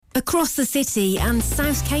Across the city and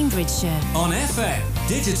South Cambridgeshire. On FM,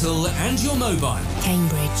 digital and your mobile.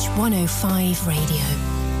 Cambridge 105 Radio.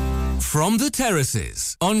 From the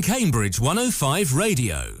terraces on Cambridge 105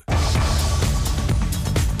 Radio.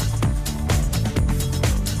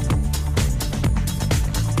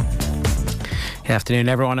 Good afternoon,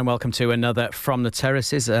 everyone, and welcome to another From the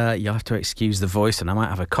Terraces. You'll have to excuse the voice, and I might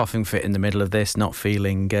have a coughing fit in the middle of this. Not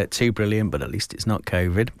feeling too brilliant, but at least it's not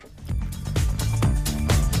COVID.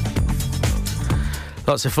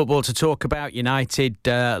 Lots of football to talk about. United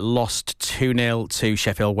lost 2-0 to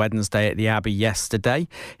Sheffield Wednesday at the Abbey yesterday.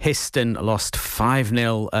 Histon lost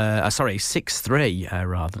 6-3,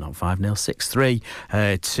 rather not 5-0,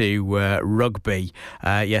 6-3 to Rugby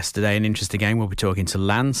yesterday. An interesting game. We'll be talking to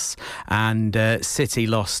Lance. And City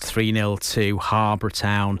lost 3-0 to Harbour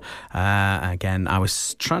Town. Again, I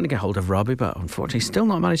was trying to get hold of Robbie, but unfortunately still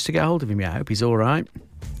not managed to get hold of him yet. I hope he's all right.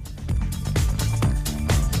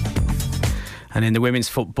 And in the women's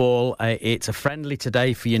football, it's a friendly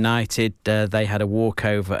today for United. They had a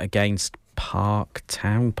walkover against Park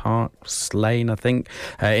Lane, I think,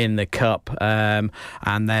 in the Cup.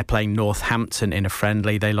 And they're playing Northampton in a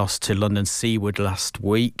friendly. They lost to London Seawood last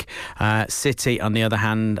week. City, on the other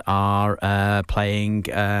hand, are playing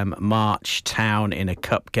March Town in a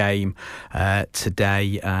Cup game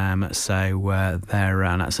today. So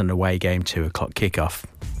that's an away game, 2 o'clock kickoff.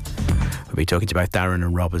 We'll be talking to both Darren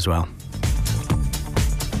and Rob as well.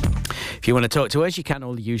 If you want to talk to us, you can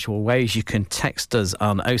all the usual ways. You can text us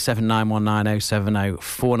on 07919 070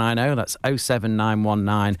 490. That's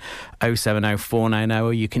 07919 070 490.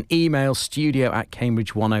 Or you can email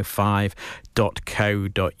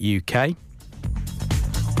studio@cambridge105.co.uk.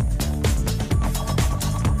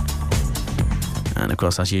 And, of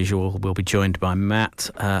course, as usual, we'll be joined by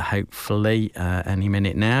Matt, hopefully, any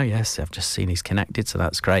minute now. Yes, I've just seen he's connected, so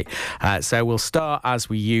that's great. So we'll start, as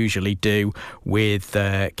we usually do, with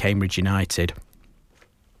Cambridge United.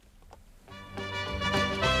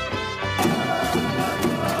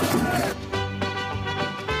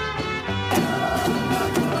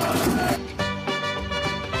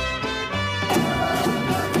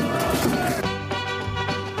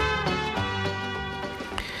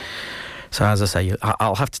 So as I say,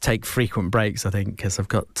 I'll have to take frequent breaks, I think, because I've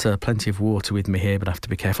got plenty of water with me here, but I have to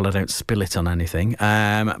be careful I don't spill it on anything.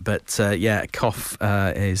 Cough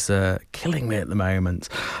is killing me at the moment.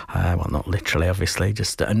 Well, not literally, obviously,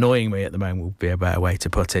 just annoying me at the moment would be a better way to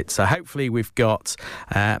put it. So hopefully we've got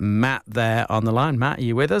Matt there on the line. Matt, are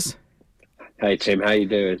you with us? Hey Tim, how you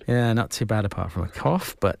doing? Yeah, not too bad apart from a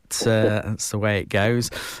cough, but that's the way it goes.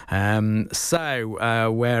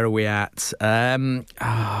 So where are we at?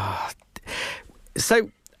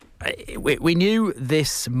 So we knew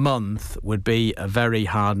this month would be a very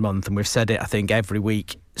hard month, and we've said it, I think, every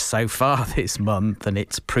week so far this month, and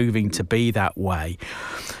it's proving to be that way.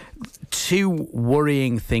 2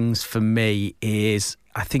 worrying things for me is,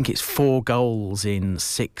 I think it's 4 goals in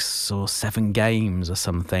 6 or 7 games or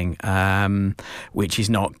something, which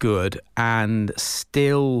is not good, and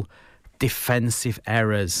still defensive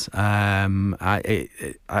errors. I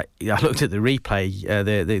looked at the replay,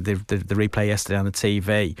 the replay yesterday on the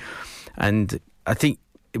TV, and I think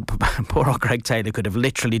poor old Greg Taylor could have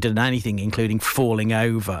literally done anything, including falling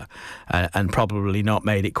over, and probably not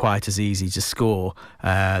made it quite as easy to score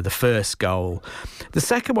the first goal. The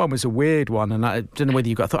second one was a weird one, and I don't know whether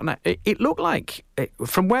you got a thought. It looked like,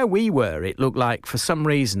 from where we were, it looked like for some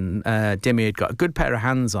reason Dimmy had got a good pair of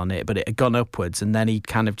hands on it, but it had gone upwards, and then he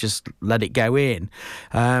kind of just let it go in.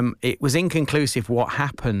 It was inconclusive what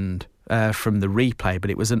happened from the replay, but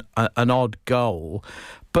it was an odd goal.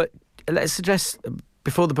 But let's address,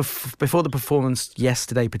 before the performance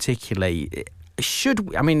yesterday particularly,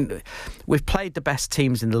 we've played the best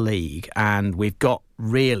teams in the league, and we've got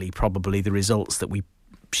really probably the results that we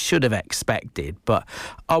should have expected, but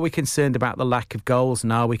are we concerned about the lack of goals,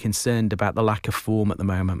 and are we concerned about the lack of form at the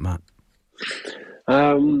moment, Matt?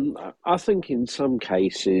 I think in some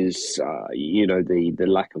cases, the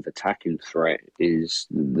lack of attacking threat is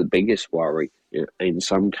the biggest worry. In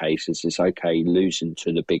some cases, it's okay losing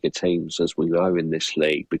to the bigger teams, as we know in this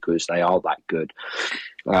league, because they are that good.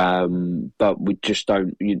 But we just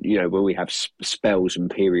don't, when we have spells and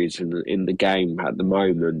periods in the game at the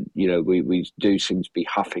moment, we do seem to be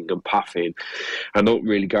huffing and puffing and not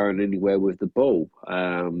really going anywhere with the ball.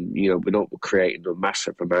 We're not creating a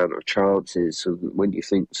massive amount of chances. And when you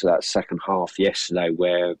think to that second half yesterday,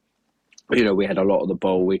 where We had a lot of the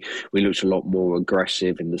ball. We looked a lot more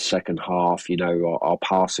aggressive in the second half. Our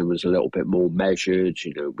passing was a little bit more measured.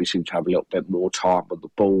 We seemed to have a little bit more time on the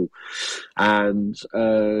ball. And,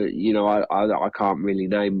 I can't really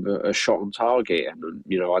name a shot on target. And,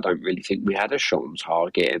 I don't really think we had a shot on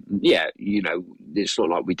target. And, it's not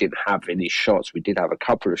like we didn't have any shots. We did have a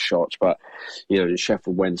couple of shots. But, the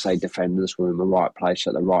Sheffield Wednesday defenders were in the right place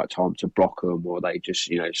at the right time to block them, or they just,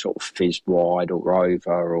 sort of fizzed wide or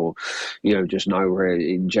over, or just nowhere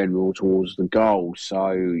in general towards the goal.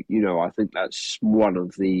 So, I think that's one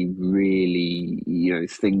of the really,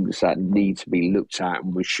 things that need to be looked at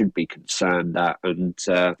and we should be concerned at. And,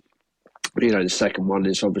 the second one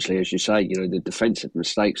is obviously, as you say, the defensive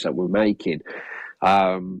mistakes that we're making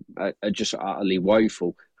are just utterly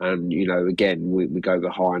woeful. And, again, we go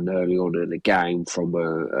behind early on in the game from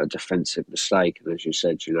a defensive mistake. And as you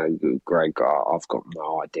said, Greg, I've got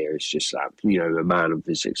no idea. It's just that, a man of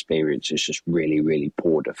his experience is just really, really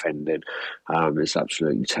poor defending. It's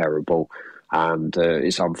absolutely terrible. And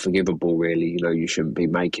it's unforgivable, really. You shouldn't be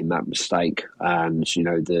making that mistake. And,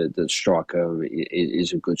 the striker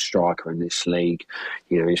is a good striker in this league.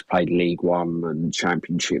 He's played League One and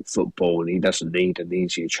Championship football, and he doesn't need an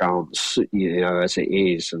easier chance, as it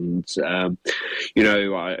is. And, the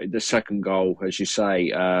second goal, as you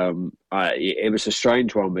say, it was a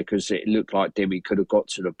strange one because it looked like Dimmy could have got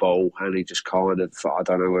to the ball and he just kind of, I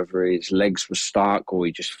don't know whether his legs were stuck or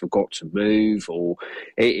he just forgot to move, or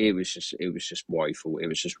it was just woeful. It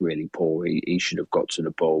was just really poor. He should have got to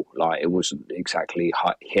the ball. Like, it wasn't exactly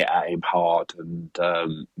hit at him hard. And for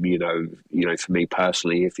me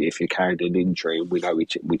personally, if you're carrying an injury, and we know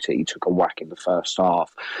he took a whack in the first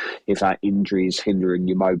half, if that injury is hindering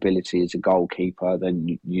your mobility as a goalkeeper,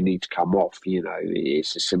 then you need to come off.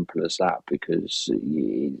 It's as simple as that, because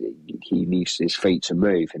he needs his feet to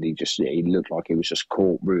move, and he looked like he was just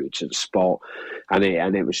caught rooted to the spot, and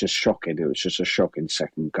it was just shocking. It was just a shocking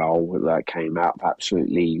second goal that came out of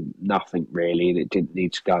absolutely nothing really, and it didn't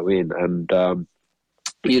need to go in. And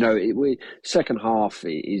second half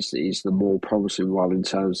is the more promising one in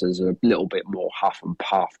terms there's a little bit more huff and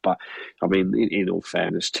puff. But I mean, in all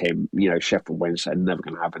fairness, Tim, Sheffield Wednesday are never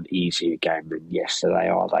going to have an easier game than yesterday,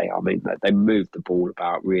 are they? I mean, they moved the ball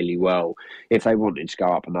about really well. If they wanted to go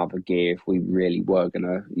up another gear, if we really were going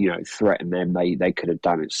to, threaten them, they could have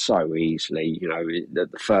done it so easily. The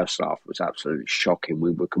first half was absolutely shocking.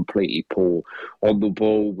 We were completely poor on the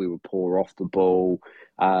ball. We were poor off the ball.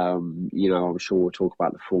 I'm sure we'll talk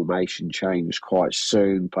about the formation change quite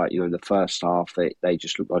soon, but the first half they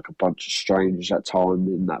just looked like a bunch of strangers at times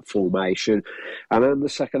in that formation, and then the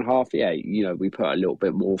second half, we put a little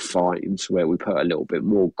bit more fight into it. We put a little bit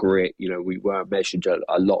more grit. We were measured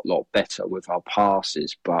a lot better with our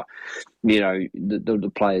passes, but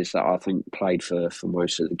the players that I think played for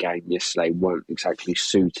most of the game yesterday weren't exactly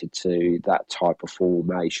suited to that type of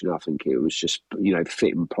formation. I think it was just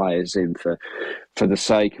fitting players in for the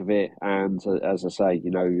sake of it. And as I say,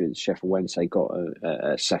 Sheffield Wednesday got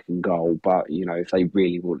a second goal, but if they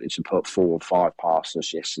really wanted to put 4 or 5 past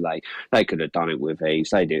us yesterday, they could have done it with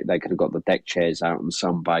ease. They could have got the deck chairs out on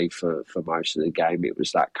Sunbay for most of the game. It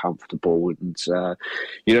was that comfortable, and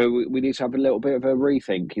we need to have a little bit of a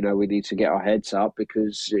rethink. We need to get our heads up,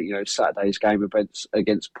 because Saturday's game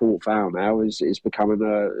against Port Vale now is becoming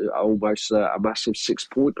almost a massive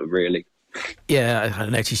 6-pointer, really. Yeah, I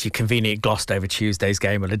noticed you conveniently glossed over Tuesday's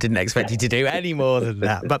game, and I didn't expect you to do any more than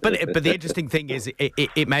that. But the interesting thing is,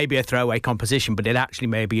 it may be a throwaway composition, but it actually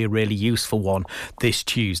may be a really useful one this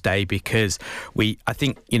Tuesday, because we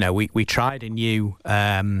tried a new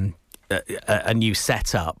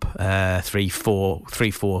setup,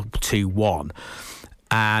 3-4-2-1,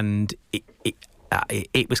 and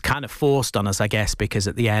it was kind of forced on us, I guess, because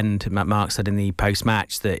at the end, Mark said in the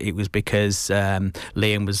post-match that it was because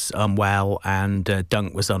Liam was unwell and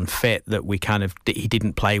Dunk was unfit that he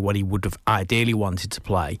didn't play what he would have ideally wanted to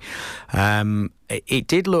play. It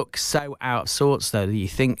did look so out of sorts, though, that you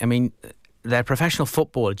think, I mean, they're professional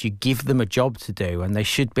footballers. You give them a job to do, and they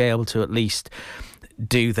should be able to at least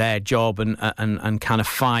do their job and kind of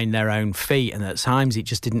find their own feet. And at times it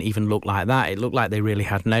just didn't even look like that. It looked like they really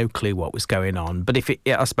had no clue what was going on. But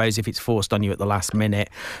I suppose if it's forced on you at the last minute,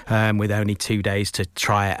 with only 2 days to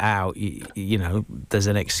try it out, there's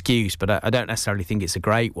an excuse. But I don't necessarily think it's a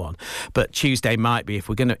great one. But Tuesday might be, if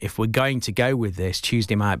we're going to go with this,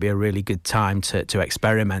 Tuesday might be a really good time to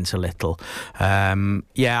experiment a little. I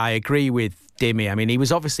agree with Dimmy. I mean, he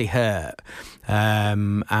was obviously hurt,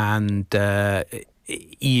 and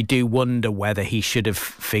you do wonder whether he should have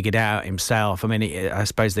figured out himself. I mean, I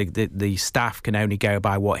suppose the staff can only go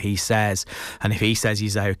by what he says, and if he says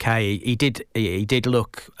he's okay, he did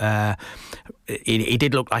look. He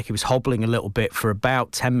did look like he was hobbling a little bit for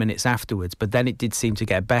about 10 minutes afterwards, but then it did seem to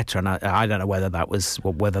get better, and I don't know whether that was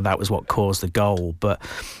what caused the goal, but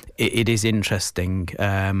it is interesting,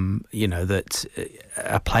 that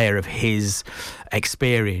a player of his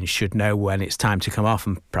experience should know when it's time to come off,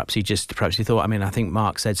 and perhaps he thought. I mean, I think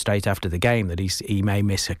Mark said straight after the game that he may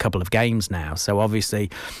miss a couple of games now. So obviously,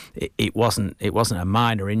 it wasn't a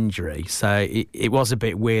minor injury. So it was a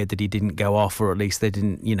bit weird that he didn't go off, or at least they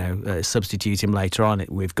didn't substitute him later on.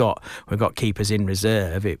 We've got keepers in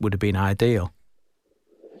reserve. It would have been ideal.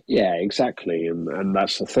 Yeah, exactly, and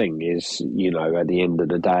that's the thing is, at the end of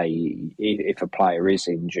the day, if a player is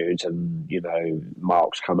injured and,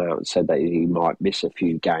 Mark's come out and said that he might miss a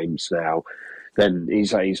few games now, then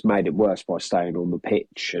he's made it worse by staying on the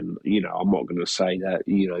pitch. And, I'm not going to say that,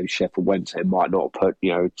 Sheffield Wednesday might not put,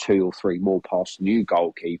 2 or 3 more past the new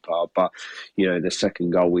goalkeeper, but, the second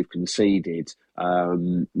goal we've conceded,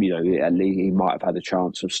 at least he might have had a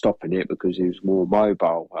chance of stopping it because he was more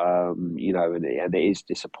mobile, and it is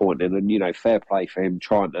disappointing. And, fair play for him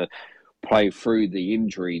trying to play through the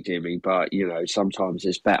injury, Dimmy, but, sometimes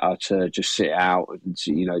it's better to just sit out and,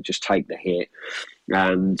 just take the hit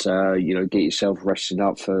and, get yourself rested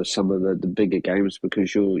up for some of the bigger games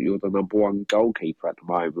because you're the number one goalkeeper at the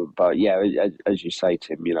moment. But, yeah, as you say,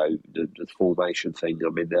 Tim, the formation thing, I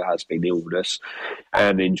mean, there has been illness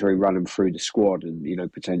and injury running through the squad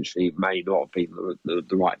and, potentially it may not have been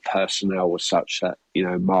the right personnel as such that,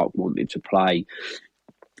 Mark wanted to play,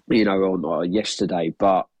 on yesterday,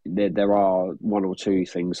 but there are 1 or 2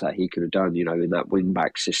 things that he could have done, in that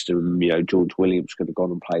wing-back system. George Williams could have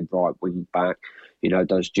gone and played right wing-back.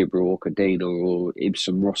 Does Djibril Cardina or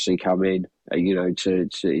Ibsen Rossi come in, to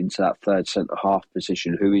into that third centre-half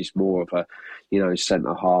position, who is more of a,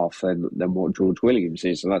 centre-half than what George Williams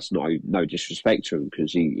is. And that's no disrespect to him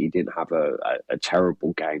because he didn't have a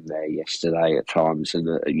terrible game there yesterday at times. And,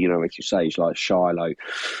 as you say, he's like Shiloh.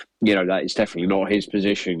 That is definitely not his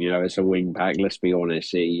position, as a wing-back, let's be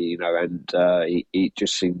honest. He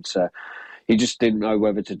just seemed to... He just didn't know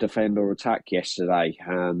whether to defend or attack yesterday,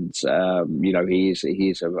 and he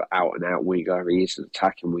is an out and out winger. He is an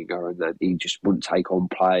attacking winger, and that he just wouldn't take on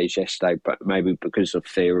players yesterday. But maybe because of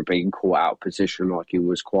fear of being caught out of position, like he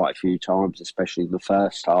was quite a few times, especially in the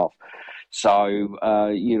first half. So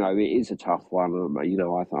it is a tough one. I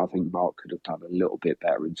think Mark could have done a little bit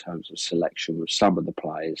better in terms of selection with some of the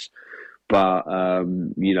players. But,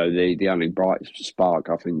 the only bright spark,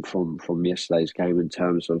 I think, from yesterday's game in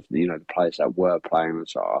terms of, the players that were playing,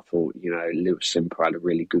 so I thought, Lewis Simper had a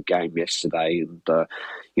really good game yesterday and,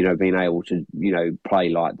 being able to, play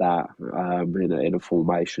like that in a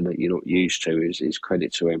formation that you're not used to is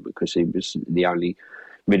credit to him because he was the only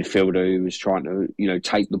midfielder who was trying to,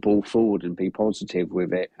 take the ball forward and be positive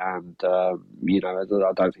with it. And, I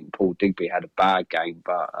don't think Paul Digby had a bad game,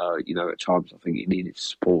 but, at times I think he needed to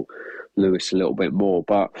support Lewis a little bit more.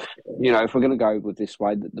 But, if we're going to go with this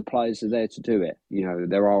way, the players are there to do it.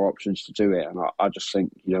 There are options to do it. And I just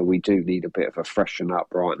think, we do need a bit of a freshen up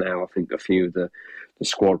right now. I think a few of the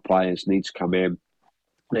squad players need to come in.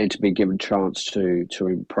 Need to be given a chance to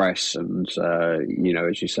impress, and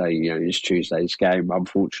as you say, it's Tuesday's game.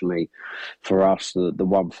 Unfortunately for us, the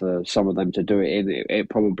one for some of them to do it in, it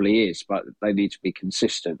probably is. But they need to be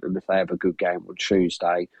consistent, and if they have a good game on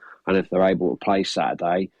Tuesday, and if they're able to play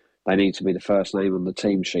Saturday, they need to be the first name on the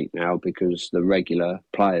team sheet now because the regular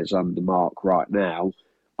players under Mark right now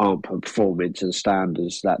aren't performing to the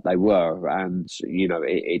standards that they were, and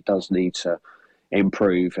it does need to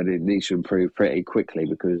improve, and it needs to improve pretty quickly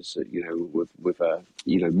because with a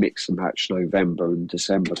mix and match November and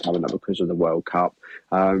December coming up because of the World Cup,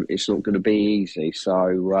 it's not going to be easy.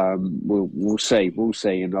 So we'll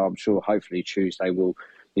see, and I'm sure hopefully Tuesday will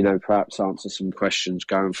perhaps answer some questions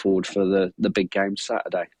going forward for the big game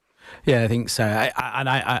Saturday. Yeah, I think so.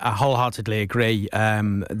 I wholeheartedly agree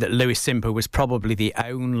that Lewis Simper was probably the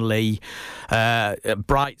only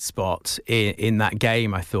bright spot in that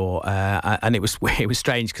game, I thought. And it was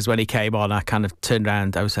strange because when he came on, I kind of turned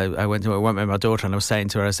around. I went with my daughter and I was saying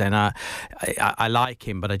to her, I like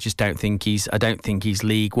him, but I just don't think he's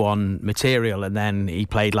League One material. And then he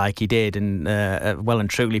played like he did and well and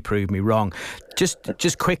truly proved me wrong.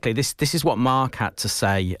 Just quickly, this is what Mark had to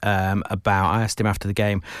say about. I asked him after the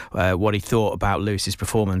game what he thought about Lewis's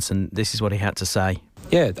performance, and this is what he had to say.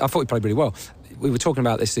 Yeah, I thought he played really well. we were talking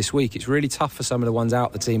about this week. It's really tough for some of the ones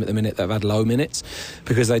out the team at the minute that have had low minutes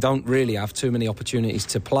because they don't really have too many opportunities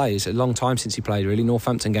to play. It's a long time since he played, really.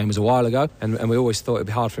 Northampton game was a while ago, and we always thought it'd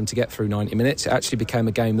be hard for him to get through 90 minutes. It actually became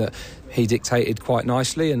a game that he dictated quite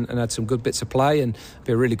nicely and had some good bits of play, and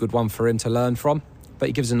be a really good one for him to learn from. But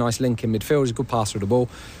he gives a nice link in midfield. He's a good passer of the ball.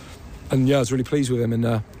 And yeah, I was really pleased with him in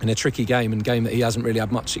a tricky game and game that he hasn't really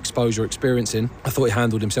had much exposure or experience in. I thought he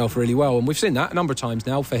handled himself really well, and we've seen that a number of times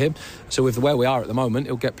now for him. So with where we are at the moment,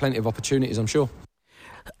 he'll get plenty of opportunities, I'm sure.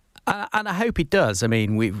 And I hope he does. I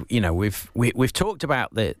mean, we've talked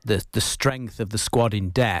about the strength of the squad in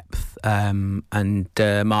depth, and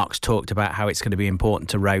Mark's talked about how it's going to be important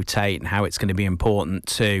to rotate and how it's going to be important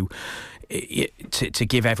to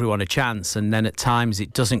give everyone a chance, and then at times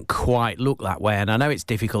it doesn't quite look that way. And I know it's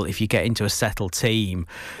difficult if you get into a settled team,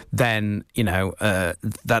 then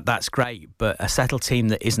that's great. But a settled team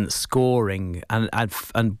that isn't scoring, and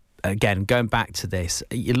again, going back to this,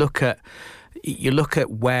 you look at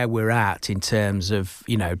where we're at in terms of,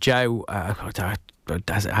 Joe.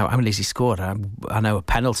 How many has he scored? I know a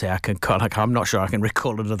penalty. I'm not sure I can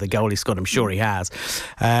recall another goal he scored. I'm sure he has.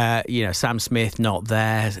 Sam Smith not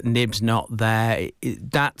there. Nibs not there.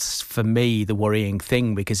 That's for me the worrying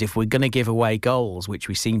thing, because if we're going to give away goals, which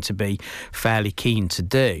we seem to be fairly keen to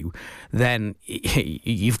do, then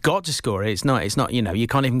you've got to score it. It's not. You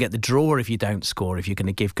can't even get the draw if you don't score, if you're going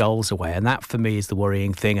to give goals away, and that for me is the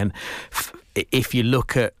worrying thing. And if you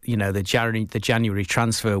look at, the January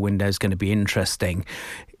transfer window is going to be interesting,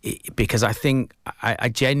 because I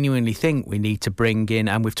genuinely think we need to bring in,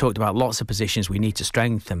 and we've talked about lots of positions we need to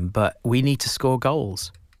strengthen, but we need to score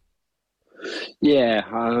goals. Yeah,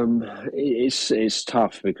 it's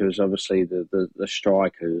tough because obviously the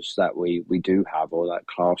strikers that we do have, or that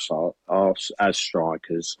class are as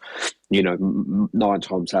strikers, 9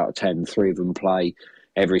 times out of 10, 3 of them play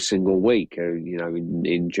every single week,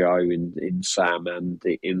 in Joe, in Sam, and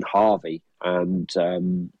in Harvey, and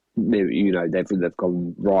they've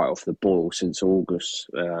gone right off the boil since August.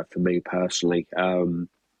 For me personally,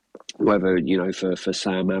 whether for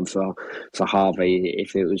Sam and for Harvey,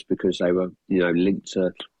 if it was because they were linked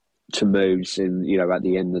to moves in at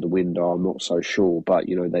the end of the window, I'm not so sure, but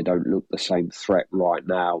they don't look the same threat right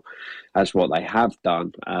now as what they have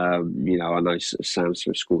done. I know Sam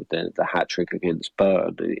Smith scored the hat-trick against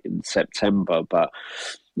Burton in September, but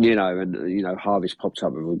Harvey's popped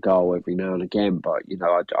up with a goal every now and again, but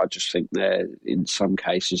I just think in some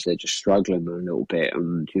cases they're just struggling a little bit,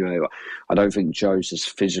 and I don't think Joe's as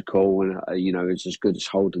physical and is as good as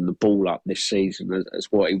holding the ball up this season as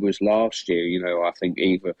what he was last year. I think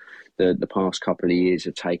either the past couple of years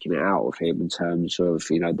have taken it out of him in terms of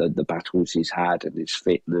the battles he's had and his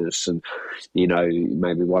fitness, and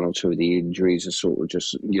maybe 1 or 2 of the injuries are sort of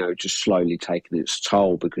just slowly taking its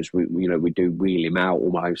toll, because we do wheel him out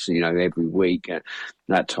almost every week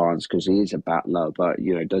at times because he is a battler, but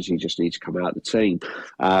does he just need to come out of the team?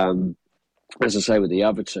 As I say, with the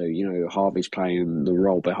other two, Harvey's playing the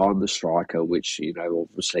role behind the striker, which,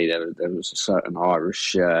 obviously there was a certain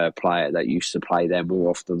Irish player that used to play there more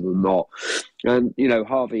often than not. And,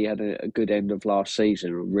 Harvey had a good end of last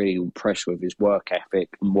season. I'm really impressed with his work ethic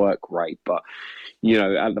and work rate. But,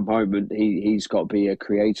 at the moment, he's got to be a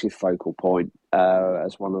creative focal point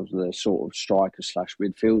as one of the sort of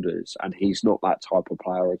striker/midfielders. And he's not that type of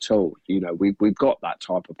player at all. We've got that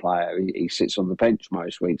type of player. He sits on the bench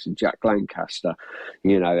most weeks, and Jack Lancaster,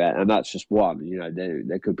 and that's just one.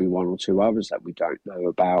 There could be 1 or 2 others that we don't know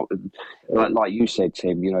about. And like you said,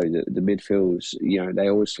 Tim, the midfielders, they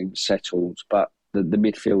always seem settled, but the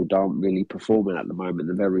midfield aren't really performing at the moment.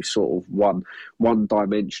 They're very sort of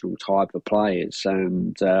one-dimensional type of players,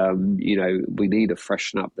 and we need to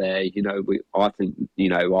freshen up there. I think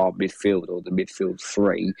our midfield, or the midfield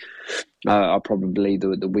 3, are probably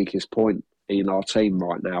the weakest point in our team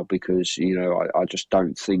right now, because I just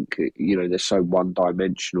don't think they're so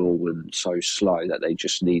one-dimensional and so slow that they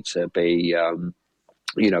just need to be a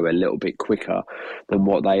little bit quicker than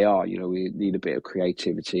what they are. We need a bit of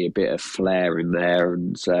creativity, a bit of flair in there.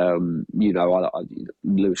 And,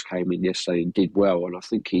 Lewis came in yesterday and did well, and I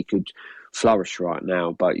think he could flourish right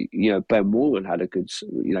now. But, Ben Warren had a good,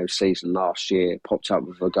 season last year, popped up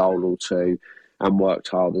with a goal or 2 and worked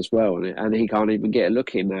hard as well. And he can't even get a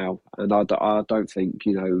look in now. And I don't think,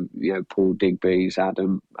 Paul Digby's,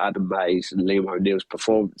 Adam Mays and Liam O'Neill's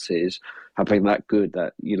performances have been that good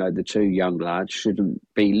that, the 2 young lads shouldn't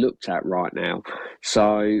be looked at right now.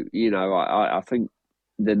 So, I think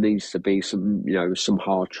there needs to be some, some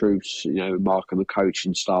hard truths. Mark and the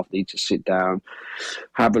coaching staff need to sit down,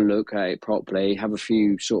 have a look at it properly, have a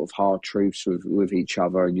few sort of hard truths with each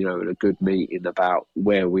other, and in a good meeting about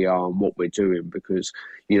where we are and what we're doing, because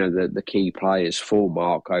the key players for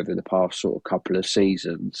Mark over the past sort of couple of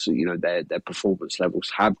seasons, their performance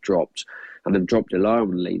levels have dropped, and have dropped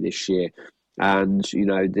alarmingly this year. And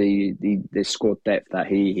the squad depth that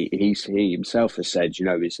he himself has said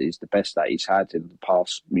is the best that he's had in the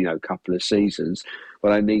past couple of seasons.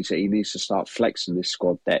 Well, he needs to start flexing this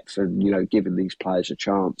squad depth and giving these players a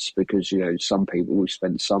chance, because some people will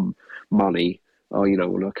spend some money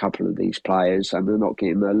on a couple of these players and they're not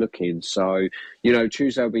getting their look in. So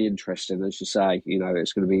Tuesday will be interesting, as you say.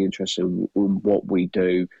 It's going to be interesting in what we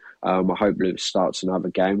do. I hope Lewis starts another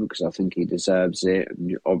game, because I think he deserves it.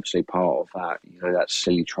 And obviously part of that, that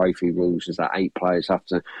silly trophy rules is that 8 players have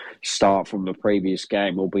to start from the previous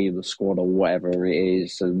game or be in the squad or whatever it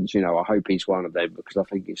is. And, I hope he's one of them, because I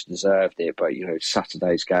think he's deserved it. But,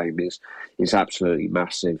 Saturday's game is absolutely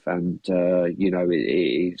massive. And,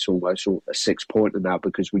 it's almost a 6-pointer now,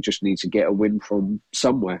 because we just need to get a win from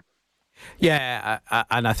somewhere. Yeah,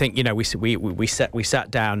 and I think we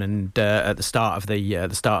sat down and at the start of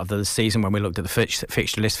the season, when we looked at the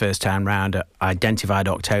fixture list first time round, identified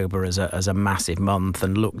October as a massive month,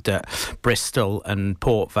 and looked at Bristol and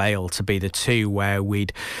Port Vale to be the two where we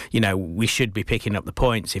should be picking up the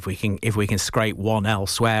points. If we can scrape one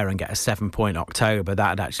elsewhere and get a 7-point October,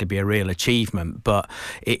 that'd actually be a real achievement. But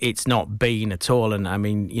it's not been at all. And I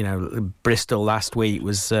mean, Bristol last week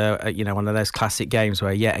was one of those classic games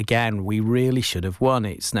where yet again we really should have won.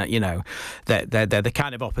 It's not, they're the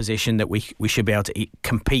kind of opposition that we should be able to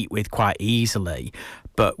compete with quite easily,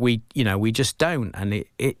 but we just don't, and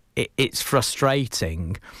it's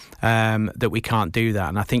frustrating that we can't do that.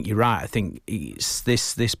 And I think you're right. I think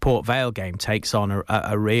this Port Vale game takes on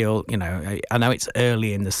a real, I know it's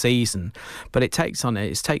early in the season, but it takes on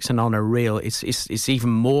a real. It's even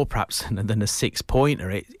more perhaps than a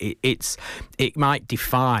 6-pointer. It might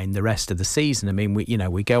define the rest of the season. I mean,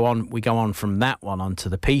 we go on from that one onto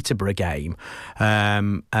the Peterborough game,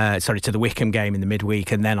 to the Wickham game in the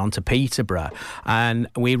midweek, and then on to Peterborough, and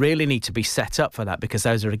we really need to be set up for that, because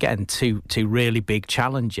those are again two really big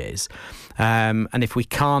challenges. And if we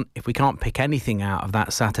can't pick anything out of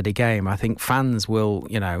that Saturday game, I think fans will,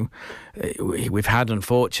 we've had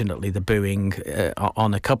unfortunately the booing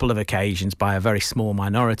on a couple of occasions by a very small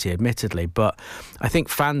minority, admittedly, but I think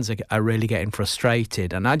fans are really getting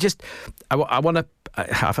frustrated. And I want to.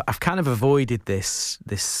 I've kind of avoided this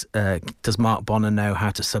does Mark Bonner know how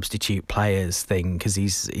to substitute players thing, because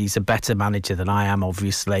he's a better manager than I am,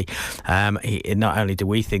 obviously. Not only do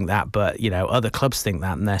we think that, but other clubs think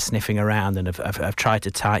that, and they're sniffing around and have tried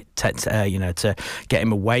to to get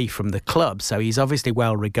him away from the club. So he's obviously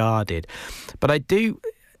well regarded. But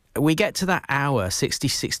we get to that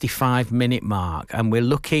 65 minute mark, and we're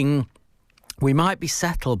looking. We might be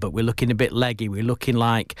settled, but we're looking a bit leggy. We're looking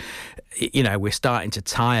like, we're starting to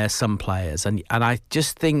tire some players. And I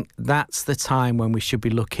just think that's the time when we should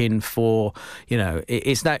be looking for,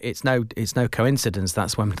 it's no coincidence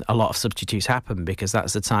that's when a lot of substitutes happen, because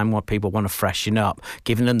that's the time when people want to freshen up.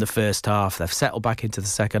 Giving them the first half, they've settled back into the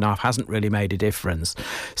second half, hasn't really made a difference.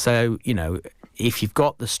 So, if you've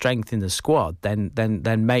got the strength in the squad, then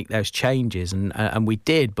make those changes, and we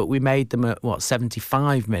did, but we made them at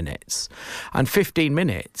 75 minutes. And 15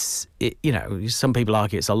 minutes, some people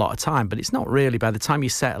argue it's a lot of time, but it's not really. By the time you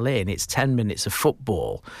settle in, it's 10 minutes of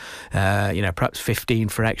football, perhaps 15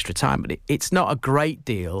 for extra time, but it's not a great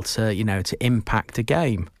deal to impact a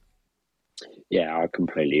game. Yeah, I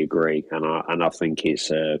completely agree, and I think it's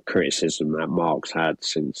a criticism that Mark's had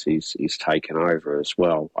since he's taken over as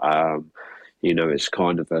well. It's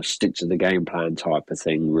kind of a stick to the game plan type of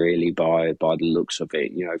thing, really, by the looks of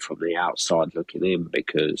it, from the outside looking in,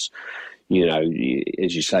 because,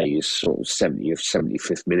 as you say, it's sort of 70th,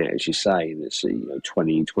 75th minute, as you say, and it's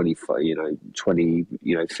 20,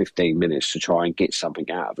 15 minutes to try and get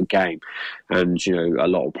something out of a game. And, a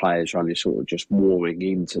lot of players are only sort of just warming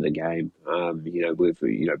into the game, with,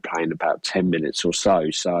 playing about 10 minutes or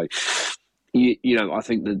so. So, I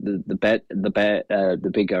think the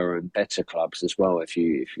bigger and better clubs as well, if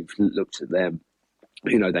you've looked at them,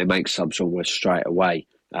 they make subs almost straight away.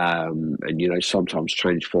 And sometimes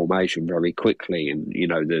change formation very quickly, and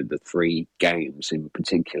the 3 games in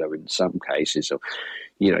particular in some cases. Or,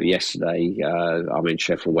 yesterday,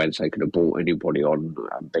 Sheffield Wednesday could have brought anybody on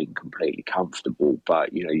and been completely comfortable.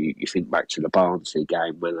 But you think back to the Barnsley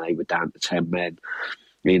game when they were down to 10 men.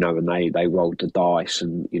 and they rolled the dice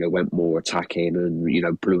and, went more attacking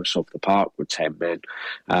and, blew us off the park with 10 men.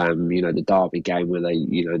 The Derby game where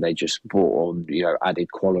they just brought on,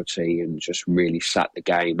 added quality and just really sat the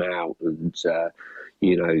game out and,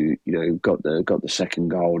 got the second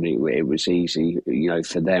goal and it was easy,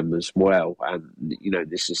 for them as well. And,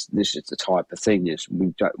 this is the type of thing is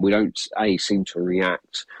we don't seem to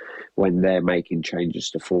react when they're making changes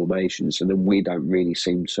to formations, and then we don't really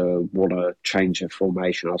seem to want to change a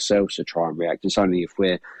formation ourselves to try and react. It's only if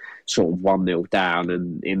we're sort of 1-0 down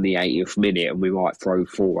and in the 80th minute and we might throw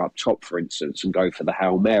 4 up top, for instance, and go for the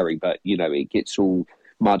Hail Mary. But, it gets all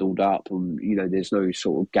muddled up and, there's no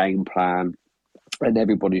sort of game plan. And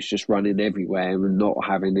everybody's just running everywhere and not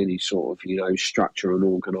having any sort of, structure and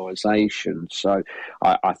organisation. So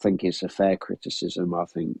I think it's a fair criticism. I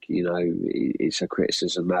think, it's a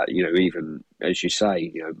criticism that, even as you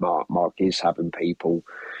say, Mark is having people,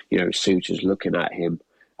 suitors looking at him.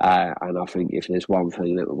 And I think if there's one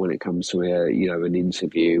thing that when it comes to an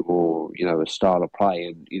interview or, a style of play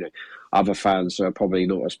and, other fans are probably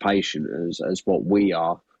not as patient as what we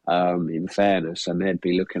are. In fairness, and they'd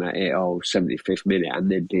be looking at it 75th minute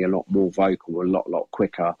and they'd be a lot more vocal, a lot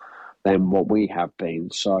quicker than what we have been.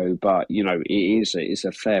 So, but it's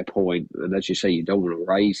a fair point, and as you say, you don't want to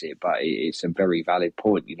raise it, but it's a very valid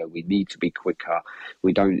point. We need to be quicker.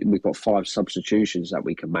 We've got 5 substitutions that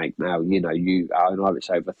we can make now. I would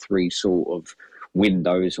say over 3 sort of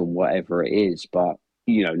windows or whatever it is, but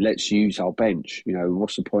let's use our bench.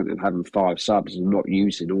 What's the point in having 5 subs and not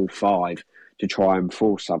using all 5 to try and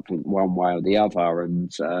force something one way or the other?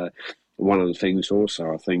 And one of the things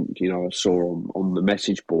also, I think, I saw on the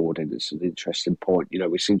message board, and it's an interesting point,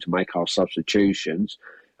 we seem to make our substitutions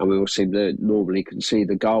and we all seem to normally concede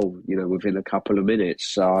the goal, within a couple of minutes.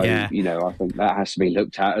 So, yeah. I think that has to be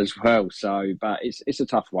looked at as well. So, but it's a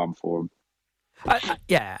tough one for them. I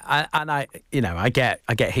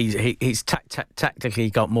get he's tactically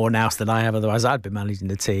got more nous than I have. Otherwise, I'd be managing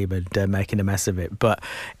the team and making a mess of it. But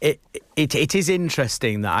it is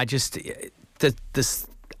interesting that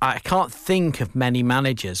I can't think of many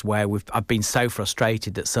managers where I've been so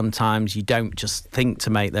frustrated that sometimes you don't just think to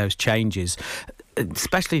make those changes.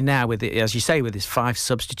 Especially now with it, as you say, with his 5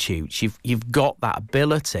 substitutes, you've got that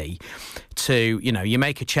ability to, you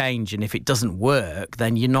make a change, and if it doesn't work,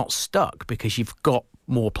 then you're not stuck because you've got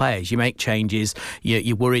more players. You make changes,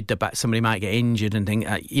 you're worried about somebody might get injured and things.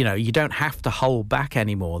 You don't have to hold back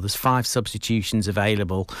anymore. There's 5 substitutions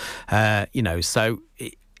available, so.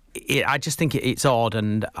 I just think it's odd,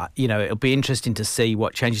 and it'll be interesting to see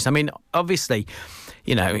what changes. I mean, obviously,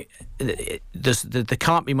 there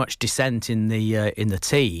can't be much dissent in the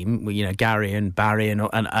team. Gary and Barry and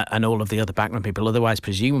all of the other backman people. Otherwise,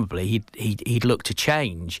 presumably, he'd look to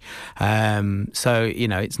change. So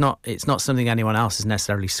it's not something anyone else is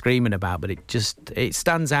necessarily screaming about, but it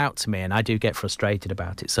stands out to me, and I do get frustrated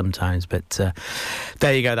about it sometimes. But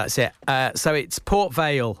there you go. That's it. So it's Port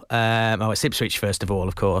Vale. It's Ipswich first of all,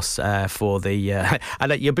 of course. For the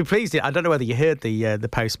and you'll be pleased. I don't know whether you heard the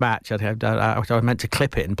post match. I meant to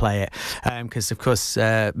clip it and play it because of course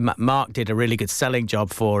Mark did a really good selling job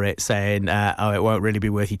for it, saying it won't really be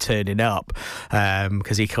worth you turning up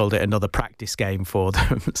because he called it another practice game for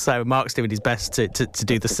them. So Mark's doing his best to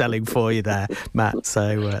do the selling for you there, Matt.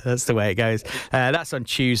 So that's the way it goes. That's on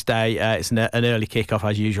Tuesday. It's an early kick-off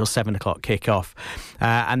as usual, 7 o'clock kick-off,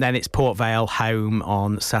 and then it's Port Vale home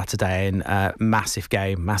on Saturday, and massive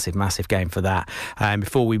game for that.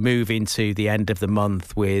 Before we move into the end of the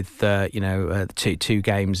month with two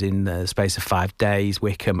games in the space of 5 days,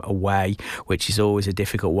 Wycombe away, which is always a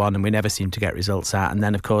difficult one, and we never seem to get results out. And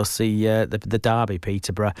then of course the derby,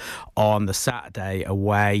 Peterborough, on the Saturday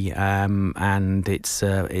away, and it's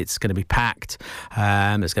going to be packed.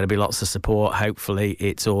 There's going to be lots of support. Hopefully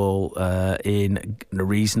it's all in a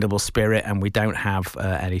reasonable spirit, and we don't have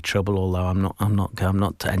any trouble. Although I'm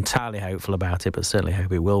not entirely hopeful about it, but certainly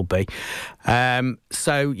hope it will be.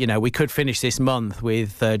 So we could finish this month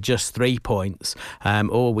with just 3 points,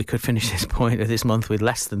 or we could finish this month with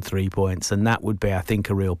less than 3 points, and that would be, I think,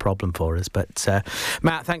 a real problem for us. But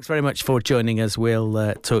Matt, thanks very much for joining us.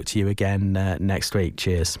 We'll talk to you again next week.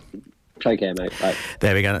 Cheers. Take care, mate. Bye.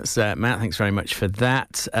 There we go. That's Matt. Thanks very much for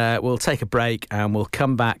that. We'll take a break and we'll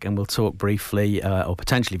come back and we'll talk briefly, or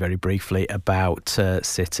potentially very briefly, about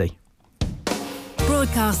City.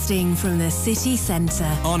 Broadcasting from the city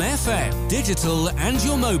centre. On FM, digital and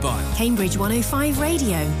your mobile. Cambridge 105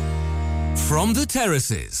 Radio. From the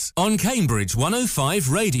terraces on Cambridge 105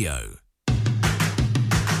 Radio.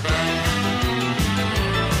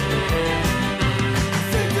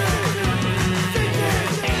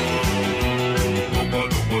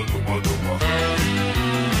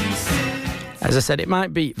 As I said, it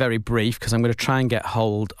might be very brief because I'm going to try and get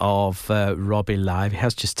hold of Robbie live. He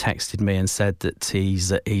has just texted me and said that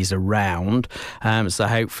he's around, so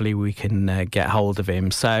hopefully we can get hold of him.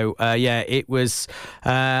 So it was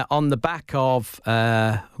on the back of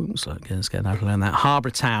Harbour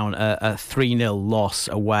Town, a 3-0 loss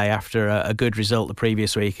away after a good result the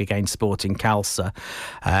previous week against Sporting Calcer.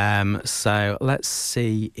 So let's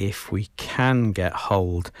see if we can get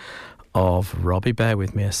hold of Robbie. Bear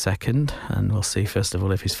with me a second and we'll see first of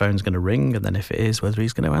all if his phone's going to ring, and then if it is, whether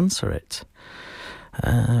he's going to answer it.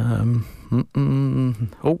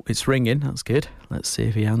 It's ringing. That's good. Let's see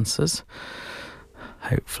if he answers.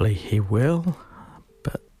 Hopefully he will,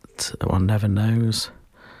 but one never knows.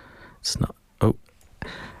 It's not.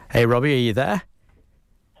 Hey Robbie, are you there?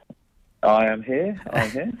 I am here.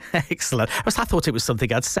 Excellent. I thought it was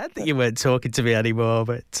something I'd said that you weren't talking to me anymore,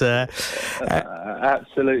 but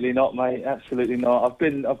absolutely not, mate. Absolutely not. I've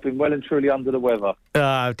been well and truly under the weather.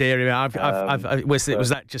 Oh dear me! Was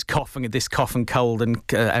that just this cough and cold and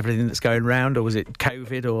everything that's going round, or was it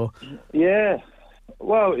COVID? Or yeah,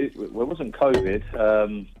 well, it wasn't COVID.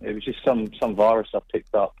 It was just some virus I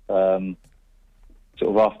picked up.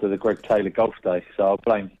 Sort of after the Greg Taylor golf day, so I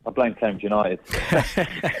blame Cambridge United.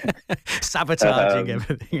 Sabotaging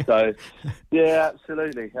everything. So, yeah,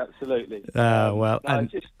 absolutely. Just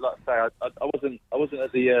like I say, I wasn't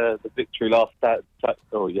at the victory last Saturday.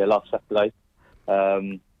 So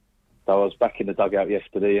I was back in the dugout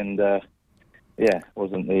yesterday, and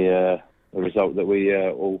wasn't the result that we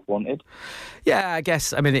all wanted. Yeah, I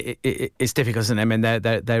guess. I mean, it's difficult, isn't it? I mean,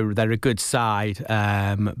 they're a good side,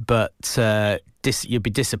 but you'd be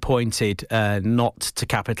disappointed not to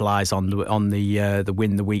capitalise on the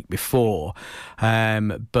win the week before.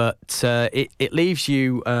 But it leaves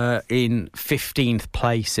you in 15th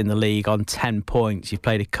place in the league on 10 points. You've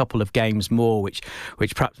played a couple of games more, which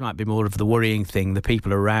perhaps might be more of the worrying thing. The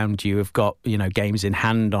people around you have got games in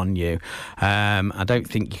hand on you. I don't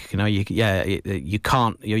think you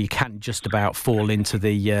can't just about fall into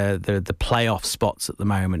the playoff spots at the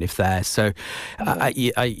moment if they're so.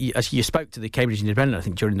 You spoke to the Cambridge Independent, I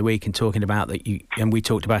think, during the week, and talking about that. And we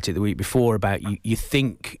talked about it the week before about you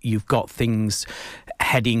think you've got things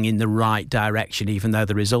heading in the right direction, even though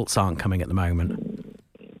the results aren't coming at the moment.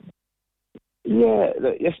 Yeah,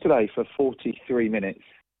 look, yesterday for 43 minutes,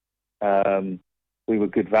 we were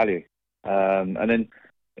good value, and then.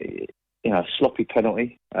 Sloppy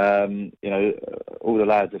penalty. All the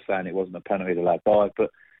lads are saying it wasn't a penalty, the lad died,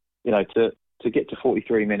 but to get to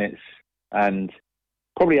 43 minutes and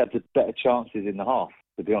probably had the better chances in the half,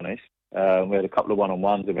 to be honest. We had a couple of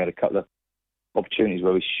one-on-ones and we had a couple of opportunities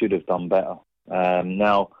where we should have done better.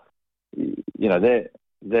 Now, they're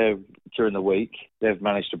during the week they've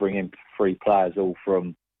managed to bring in 3 players, all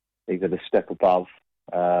from either the step above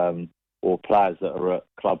or players that are at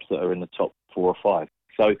clubs that are in the top 4 or 5.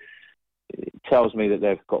 So it tells me that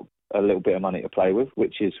they've got a little bit of money to play with,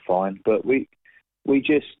 which is fine. But we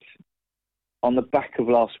just, on the back of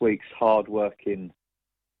last week's hard-working,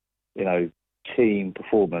 team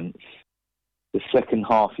performance, the second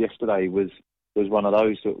half yesterday was one of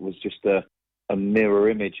those that was just a mirror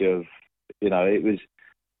image of,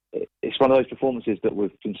 it's one of those performances that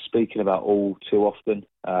we've been speaking about all too often.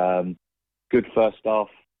 Good first half,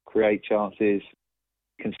 create chances,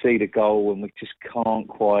 concede a goal, and we just can't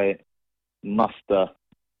quite muster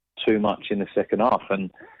too much in the second half. And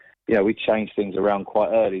we changed things around quite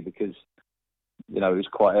early because it was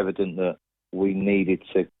quite evident that we needed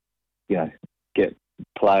to get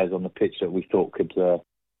players on the pitch that we thought could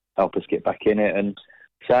help us get back in it. And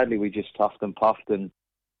sadly we just huffed and puffed, and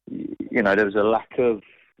there was a lack of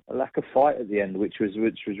fight at the end, which was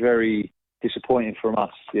very disappointing from us.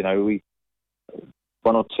 We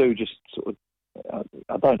one or two just sort of,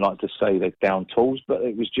 I don't like to say they're down tools, but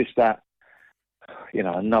it was just that,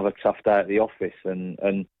 another tough day at the office,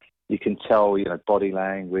 and you can tell, body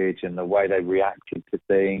language and the way they reacted to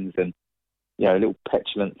things, and little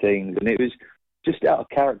petulant things, and it was just out of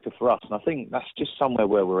character for us. And I think that's just somewhere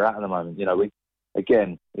where we're at the moment. We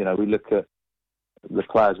look at the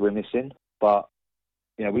players we're missing, but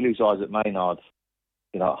we lose Isaac Maynard,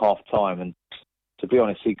 at half time, and to be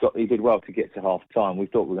honest, he did well to get to half time. We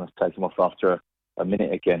thought we were going to take him off after a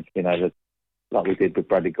minute again, like we did with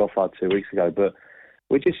Bradley Goffard 2 weeks ago. But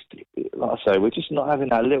we're just, like I say, we're just not having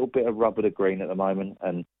that little bit of rub of the green at the moment,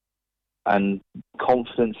 and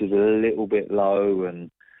confidence is a little bit low.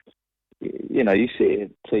 And you see it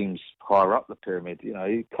in teams higher up the pyramid.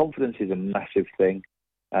 Confidence is a massive thing,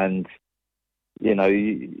 and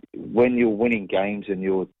when you're winning games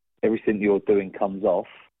and everything you're doing comes off,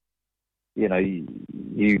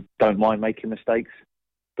 you don't mind making mistakes.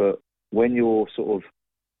 But when you're sort of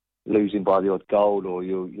losing by the odd goal, or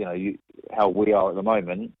how we are at the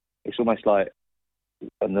moment, it's almost like,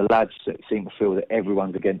 and the lads seem to feel that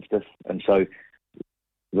everyone's against us, and so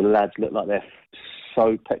the lads look like they're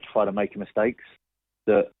so petrified of making mistakes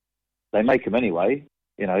that they make them anyway,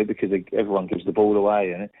 because everyone gives the ball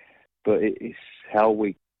away, but it's how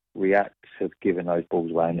we react to giving those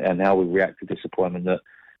balls away, and how we react to disappointment that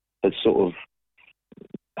has sort of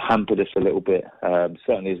hampered us a little bit,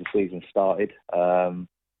 certainly as the season started.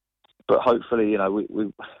 But hopefully,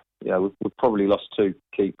 we've probably lost two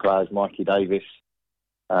key players. Mikey Davis,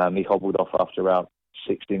 he hobbled off after about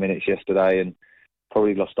 60 minutes yesterday, and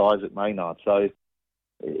probably lost Isaac Maynard. So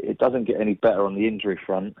it doesn't get any better on the injury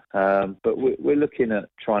front. But we're looking at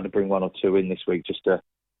trying to bring one or two in this week just to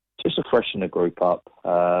freshen the group up.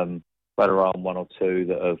 Better on one or two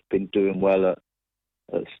that have been doing well at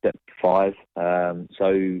step 5.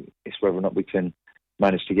 So it's whether or not we can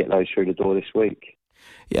manage to get those through the door this week.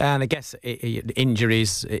 Yeah, and I guess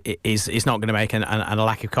injuries is not going to make, and a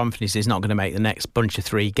lack of confidence is not going to make the next bunch of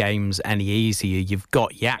 3 games any easier. You've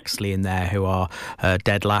got Yaxley in there, who are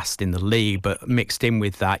dead last in the league, but mixed in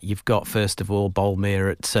with that, you've got first of all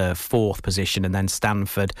Bolmere at 4th position, and then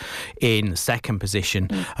Stanford in 2nd position.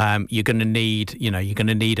 You're going to need,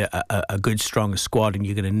 a good, strong squad, and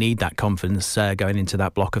you're going to need that confidence going into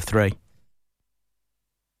that block of 3.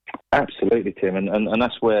 Absolutely, Tim, and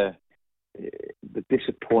that's where the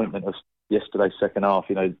disappointment of yesterday's second half,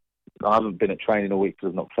 I haven't been at training all week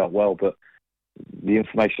because I've not felt well, but the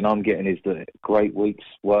information I'm getting is that great week's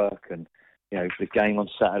work, and the game on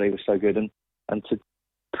Saturday was so good, and to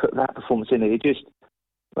put that performance in it just,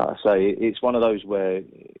 like I say, it's one of those where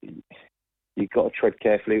you've got to tread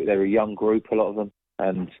carefully. They're a young group, a lot of them,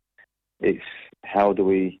 and it's how do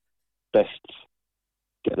we best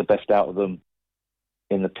get the best out of them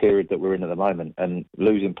in the period that we're in at the moment. And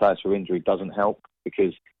losing players for injury doesn't help,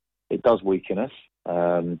 because it does weaken us.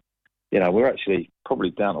 We're actually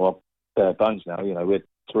probably down to our bare bones now. We had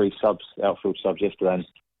 3 outfield subs yesterday, and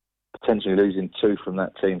potentially losing 2 from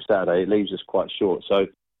that team Saturday, it leaves us quite short. So,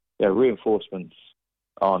 reinforcements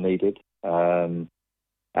are needed, and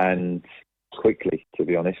quickly, to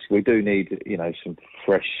be honest. We do need, some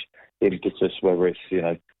fresh impetus, whether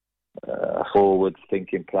it's, a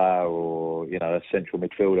forward-thinking player or, a central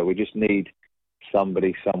midfielder. We just need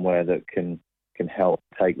somebody somewhere that can help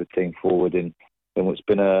take the team forward in what's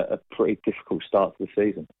been a pretty difficult start to the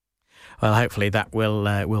season. Well, hopefully that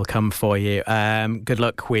will come for you. Good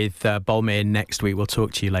luck with Bolmere next week. We'll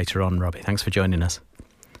talk to you later on, Robbie. Thanks for joining us.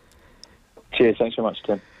 Cheers. Thanks very much,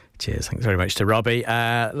 Tim. Cheers. Thanks very much to Robbie.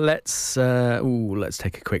 Let's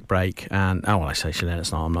take a quick break. And I'm not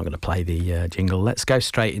going to play the jingle. Let's go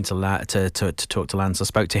straight into to talk to Lance. I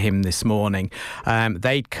spoke to him this morning.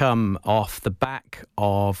 They'd come off the back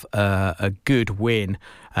of a good win.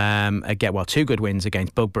 2 good wins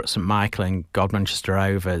against Bugbrook St Michael and Godmanchester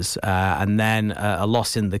Rovers, and then a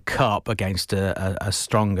loss in the Cup against a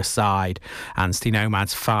stronger side, Anstey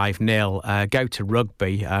Nomads 5-0. Go to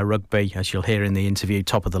Rugby, as you'll hear in the interview,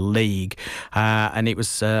 top of the league, and it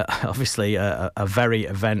was obviously a very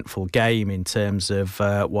eventful game in terms of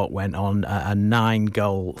what went on, a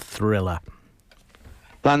 9-goal thriller.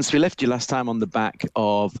 Lance, we left you last time on the back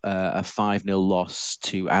of a 5-0 loss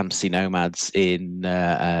to Anstey Nomads in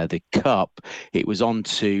the Cup. It was on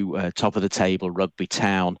to top of the table Rugby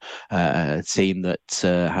Town, a team that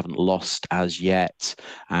haven't lost as yet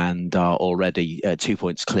and are already 2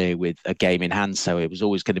 points clear with a game in hand. So it was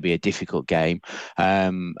always going to be a difficult game.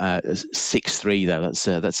 6-3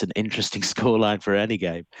 though, that's an interesting scoreline for any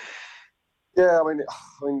game. Yeah, I mean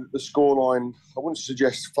the scoreline, I wouldn't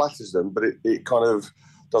suggest flatters them, but it kind of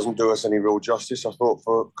doesn't do us any real justice. I thought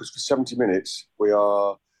because for 70 minutes we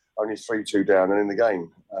are only 3-2 down and in the game.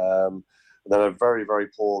 And then a very, very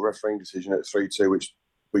poor refereeing decision at 3-2, which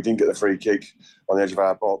we didn't get the free kick on the edge of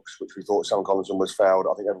our box, which we thought Sam Collinson was fouled.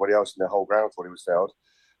 I think everybody else in the whole ground thought he was fouled.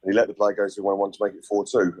 And he let the play go to 1-1 to make it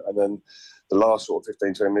 4-2. And then the last sort of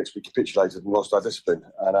 15, 20 minutes we capitulated and lost our discipline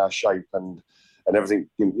and our shape and everything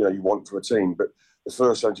you want from a team. But the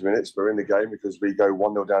first 70 minutes, we're in the game because we go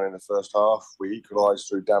 1-0 down in the first half. We equalise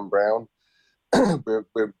through Dan Brown.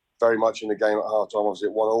 we're very much in the game at half-time, obviously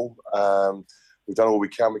at 1-1. We've done all we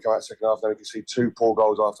can. We come out second half, then we can see 2 poor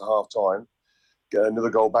goals after half-time. Get another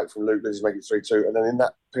goal back from Luke Liz, make it 3-2. And then in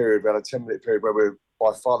that period, we had a 10-minute period where we're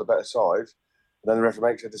by far the better side. And then the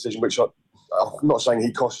referee makes a decision, which I'm not saying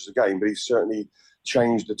he cost us a game, but he certainly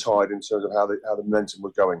changed the tide in terms of how the momentum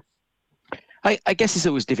was going. I guess it's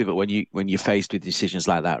always difficult when you're faced with decisions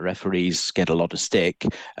like that. Referees get a lot of stick,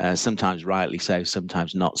 sometimes rightly so,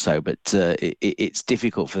 sometimes not so. But it's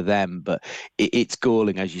difficult for them. But it's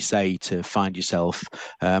galling, as you say, to find yourself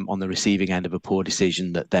on the receiving end of a poor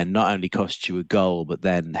decision that then not only costs you a goal, but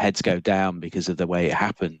then heads go down because of the way it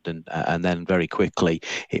happened, and then very quickly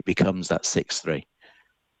it becomes that 6-3.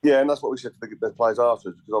 Yeah, and that's what we said to the players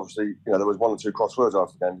afterwards, because obviously, there was one or two crosswords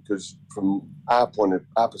after the game, because from our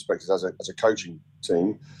perspective as a coaching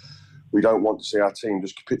team, we don't want to see our team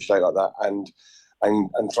just capitulate like that and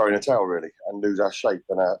throw in a towel, really, and lose our shape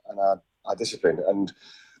and our discipline. And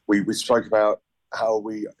we spoke about how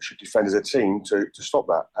we should defend as a team to stop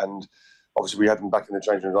that. And obviously we had them back in the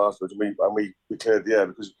changing room afterwards, and we cleared the air,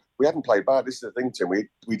 because we hadn't played bad. This is the thing, Tim. We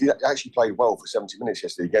did actually play well for 70 minutes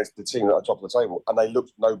yesterday against the team at the top of the table, and they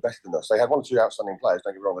looked no better than us. They had one or two outstanding players,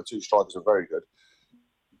 don't get me wrong, the two strikers are very good.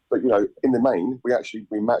 But, in the main, we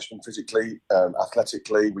matched them physically,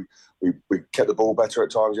 athletically. We kept the ball better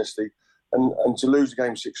at times yesterday. And to lose the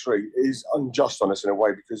game 6-3 is unjust on us in a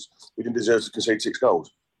way, because we didn't deserve to concede 6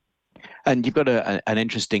 goals. And you've got an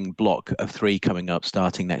interesting block of 3 coming up,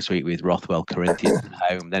 starting next week with Rothwell Corinthians at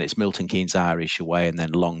home. Then it's Milton Keynes Irish away, and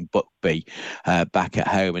then Long Buckby back at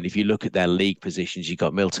home. And if you look at their league positions, you've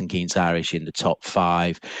got Milton Keynes Irish in the top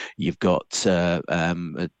 5. You've got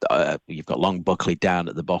Long Buckley down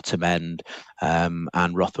at the bottom end,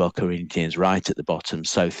 and Rothwell Corinthians right at the bottom.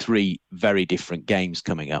 So 3 very different games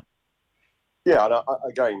coming up. Yeah, and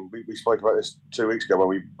again, we spoke about this 2 weeks ago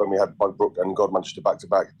when we had Bugbrook and Godmanchester back to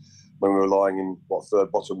back, when we were lying in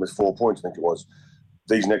third bottom with 4 points, I think it was.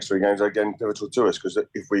 These next 3 games are again pivotal to us, because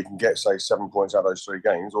if we can get, say, 7 points out of those 3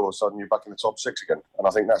 games, all of a sudden you're back in the top 6 again. And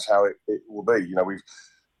I think that's how it will be.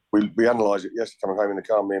 We analysed it yesterday coming home in the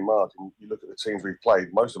car, me and Mark, and you look at the teams we've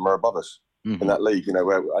played, most of them are above us in that league,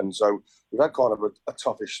 and so we've had kind of a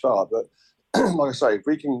toughish start. But like I say, if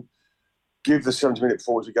we can give the 70-minute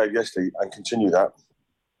performance we gave yesterday and continue that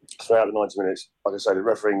throughout the 90 minutes, like I say, the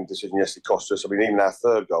refereing decision yesterday cost us. I mean, even our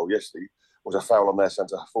 3rd goal yesterday was a foul on their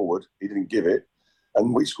centre forward. He didn't give it,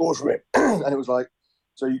 and we scored from it. And it was like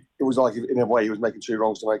in a way he was making 2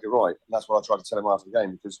 wrongs to make it right. And that's what I tried to tell him after the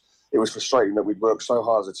game, because it was frustrating that we'd worked so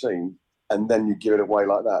hard as a team and then you give it away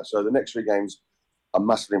like that. So the next 3 games are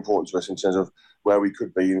massively important to us in terms of where we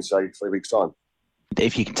could be in, say, 3 weeks' time.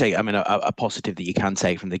 If you can take, a positive that you can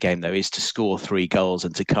take from the game, though, is to score 3 goals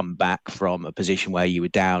and to come back from a position where you were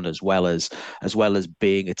down, as well as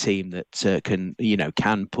being a team that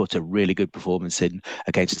can put a really good performance in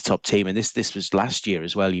against the top team. And this was last year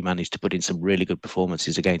as well. You managed to put in some really good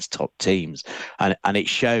performances against top teams, and it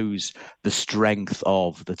shows the strength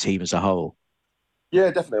of the team as a whole. Yeah,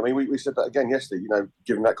 definitely. I mean, we said that again yesterday,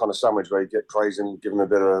 give them that kind of sandwich where you get praise and give them a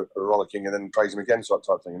bit of a rollicking and then praise them again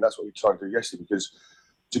type thing. And that's what we tried to do yesterday, because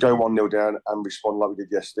to go 1-0 down and respond like we did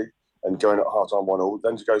yesterday and going at half-time 1-0,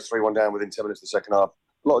 then to go 3-1 down within 10 minutes of the second half,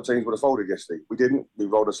 a lot of teams would have folded yesterday. We didn't. We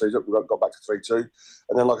rolled our sleeves up. We got back to 3-2.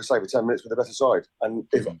 And then, like I say, for 10 minutes with a better side. And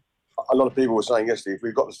if a lot of people were saying yesterday, if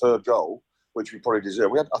we've got the 3rd goal, which we probably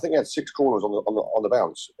deserve, I think we had 6 corners on the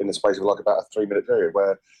bounce in the space of like about a 3-minute period,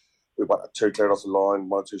 where we went 2 cleared off the line,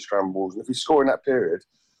 1 or 2 scrambles. And if we score in that period,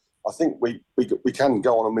 I think we can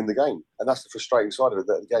go on and win the game. And that's the frustrating side of it,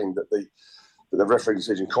 that the game, that the referee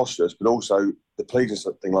decision cost us, but also the pleasing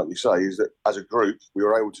thing, like you say, is that as a group, we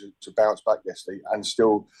were able to bounce back yesterday and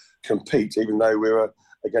still compete, even though we were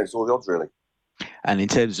against all the odds, really. And in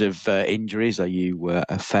terms of injuries, are you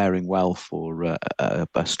faring well for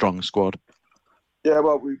a strong squad? Yeah,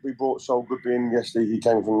 well, we brought Sol Goodby in yesterday. He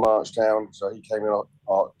came from Marchtown, so he came off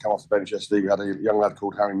the bench yesterday. We had a young lad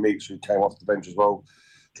called Harry Meeks who came off the bench as well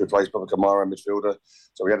to replace Bubba Kamara, midfielder.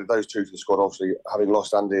 So we added those 2 to the squad, obviously, having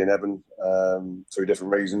lost Andy and Evan through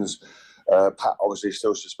different reasons. Pat, obviously,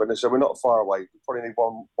 still suspended, so we're not far away. We probably need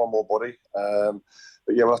one more body.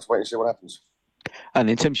 But yeah, we'll have to wait and see what happens. And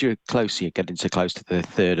in terms of you're getting so close to the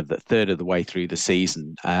third of the way through the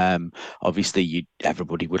season. Obviously,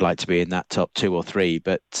 everybody would like to be in that top 2 or 3,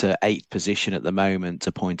 but 8th position at the moment,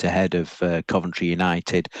 a point ahead of Coventry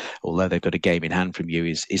United, although they've got a game in hand from you,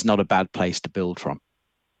 is not a bad place to build from.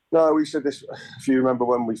 No, we said this, if you remember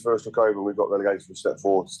when we first took over and we got relegated from step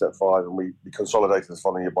 4 to step 5, and we consolidated the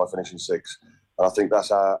following year by finishing 6th. And I think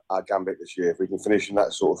that's our gambit this year. If we can finish in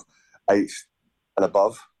that sort of 8th and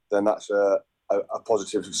above, then that's a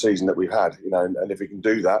positive season that we've had, and if we can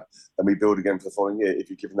do that, then we build again for the following year if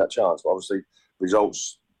you're given that chance. But obviously,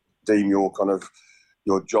 results deem your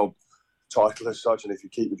job title as such, and if you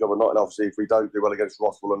keep your job or not. And obviously, if we don't do well against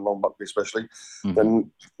Rothwell and Long Buckley especially, then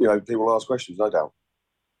people will ask questions, no doubt.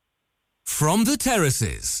 From the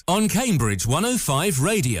Terraces on Cambridge 105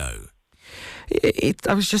 Radio.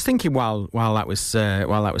 I was just thinking while that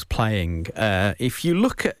was playing. If you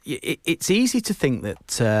look at it's easy to think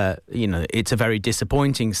that it's a very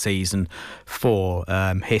disappointing season for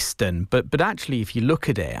Histon, but actually, if you look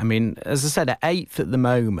at it, I mean, as I said, at 8th at the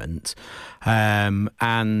moment,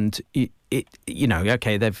 and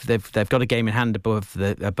they've got a game in hand above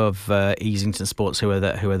Easington Sports, who are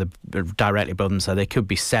directly above them, so they could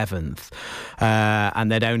be 7th,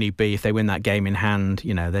 and they'd only be, if they win that game in hand,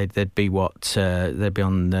 they'd be they'd be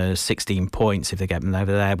on 16 points if they get them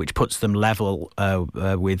over there, which puts them level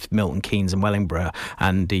with Milton Keynes and Wellingborough,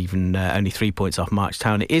 and even only 3 points off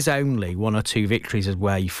Marchtown. It is only 1 or 2 victories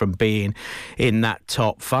away from being in that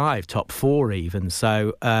top 5, top 4 even.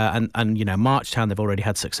 So and Marchtown they've already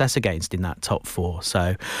had success against in that top 4.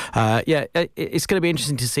 So it's going to be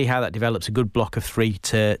interesting to see how that develops. A good block of 3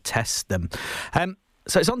 to test them.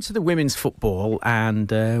 So it's on to the women's football, and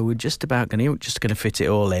we're just going to fit it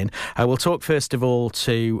all in. We'll talk first of all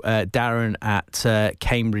to Darren at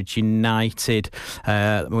Cambridge United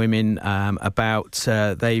women about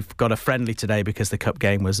they've got a friendly today because the cup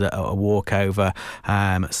game was a walkover.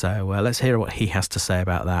 So let's hear what he has to say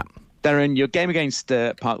about that. Darren, your game against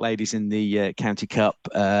Park Ladies in the County Cup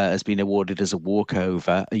has been awarded as a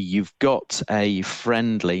walkover. You've got a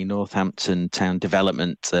friendly Northampton Town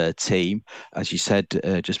development team. As you said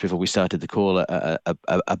just before we started the call,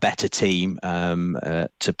 a better team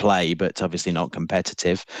to play, but obviously not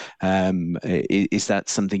competitive. Is that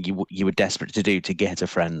something you were desperate to do to get a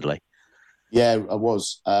friendly? Yeah, I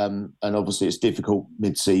was, and obviously it's difficult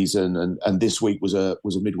mid-season, and this week was a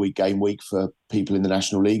midweek game week for people in the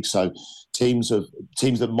National League. So teams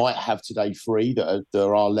that might have today free that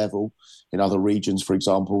are our level in other regions, for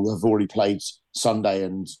example, have already played Sunday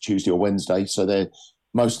and Tuesday or Wednesday. So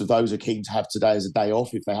most of those are keen to have today as a day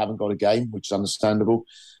off if they haven't got a game, which is understandable.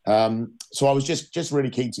 So I was just really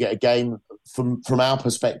keen to get a game from our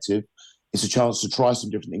perspective. It's a chance to try some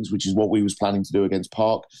different things, which is what we was planning to do against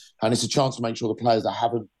Park. And it's a chance to make sure the players that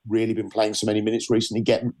haven't really been playing so many minutes recently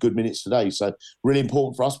get good minutes today. So really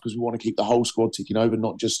important for us because we want to keep the whole squad ticking over,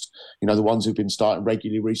 not just, the ones who've been starting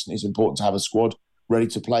regularly recently. It's important to have a squad ready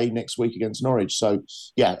to play next week against Norwich. So,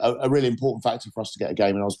 yeah, a really important factor for us to get a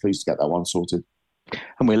game, and I was pleased to get that one sorted.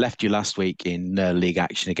 And we left you last week in league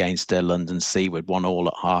action against London Seaward, 1-1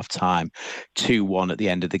 at half-time, 2-1 at the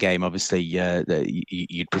end of the game. Obviously,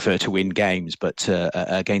 you'd prefer to win games, but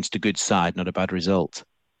against a good side, not a bad result.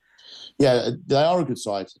 Yeah, they are a good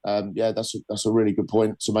side. That's a really good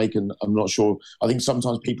point to make, and I'm not sure. I think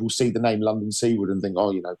sometimes people see the name London Seaward and think,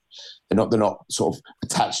 they're not sort of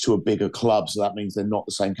attached to a bigger club, so that means they're not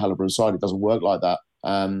the same calibre of side. It doesn't work like that.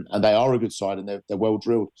 And they are a good side, and they're well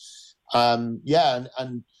drilled.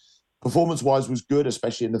 And performance-wise was good,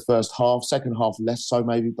 especially in the first half. Second half, less so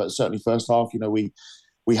maybe, but certainly first half,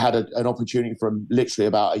 we had an opportunity from literally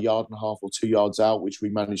about 1.5 yards or 2 yards out, which we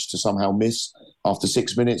managed to somehow miss after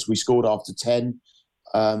 6 minutes. We scored after 10,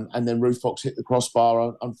 and then Ruth Fox hit the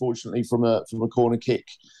crossbar, unfortunately, from a corner kick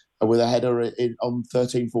with a header on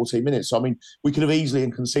 13, 14 minutes. So, I mean, we could have easily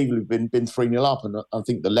and conceivably been 3-0 up, and I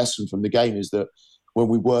think the lesson from the game is that when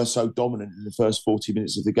we were so dominant in the first 40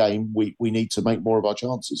 minutes of the game, we need to make more of our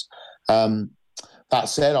chances. That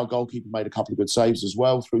said, our goalkeeper made a couple of good saves as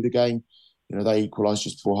well through the game. They equalised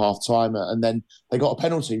just before half-time, and then they got a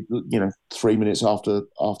penalty, 3 minutes after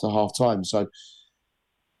half-time. So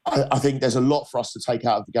I think there's a lot for us to take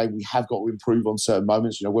out of the game. We have got to improve on certain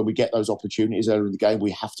moments. When we get those opportunities earlier in the game,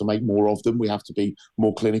 we have to make more of them. We have to be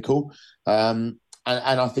more clinical. And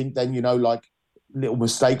I think then, like, little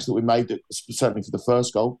mistakes that we made, that certainly for the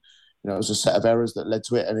first goal, it was a set of errors that led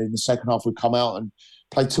to it. And in the second half, we've come out and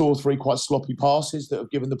played 2 or 3 quite sloppy passes that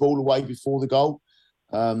have given the ball away before the goal.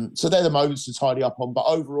 So they're the moments to tidy up on. But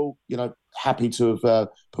overall, happy to have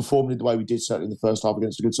performed in the way we did, certainly in the first half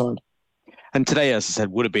against a good side. And today, as I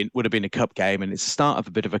said, would have been a cup game, and it's the start of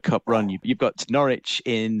a bit of a cup run. You've got Norwich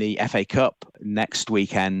in the FA Cup next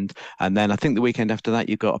weekend, and then I think the weekend after that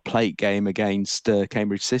you've got a plate game against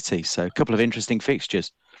Cambridge City. So a couple of interesting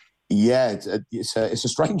fixtures. Yeah, it's a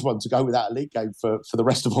strange one to go without a league game for the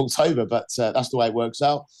rest of October, but that's the way it works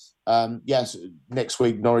out. Yes, next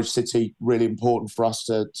week Norwich City, really important for us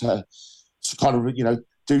to kind of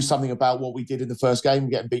do something about what we did in the first game,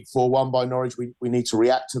 getting beat 4-1 by Norwich. We need to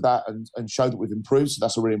react to that and show that we've improved. So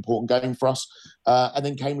that's a really important game for us. And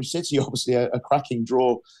then Cambridge City, obviously a cracking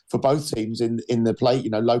draw for both teams in the plate,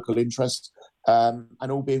 local interest. And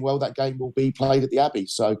all being well, that game will be played at the Abbey.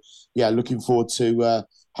 So, yeah, looking forward to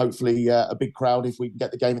hopefully a big crowd if we can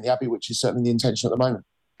get the game at the Abbey, which is certainly the intention at the moment.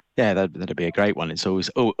 Yeah, that'd be a great one. It's always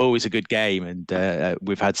a good game, and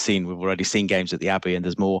we've already seen games at the Abbey, and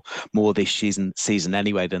there's more this season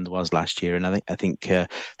anyway than there was last year. And I think the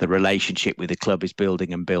relationship with the club is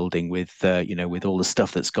building with with all the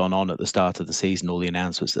stuff that's gone on at the start of the season, all the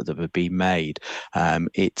announcements that have been made.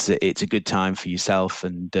 It's a good time for yourself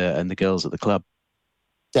and the girls at the club.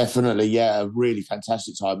 Definitely, yeah, a really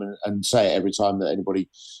fantastic time, and say it every time that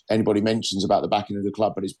anybody mentions about the backing of the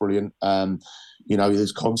club, but it's brilliant.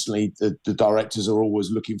 There's constantly the directors are always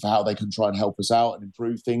looking for how they can try and help us out and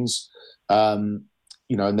improve things. And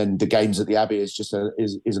then the games at the Abbey is just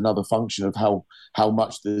is another function of how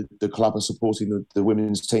much the club are supporting the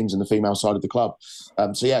women's teams and the female side of the club.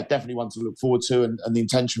 So yeah, definitely one to look forward to, and the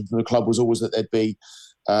intention from the club was always that there'd be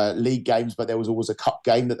league games, but there was always a cup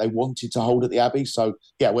game that they wanted to hold at the Abbey. So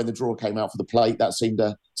yeah, when the draw came out for the plate, that seemed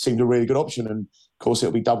a really good option. And of course,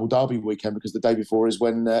 it'll be double derby weekend because the day before is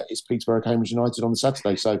when it's Peterborough Cambridge United on the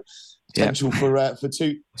Saturday. So potential for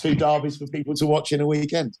two derbies for people to watch in a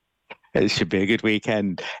weekend. It should be a good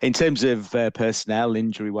weekend. In terms of personnel,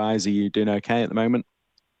 injury-wise, are you doing okay at the moment?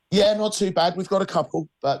 Yeah, not too bad. We've got a couple,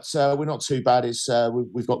 but we're not too bad.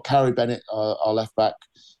 We've got Carrie Bennett, our left back,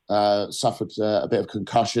 suffered a bit of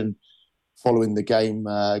concussion following the game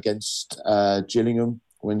against Gillingham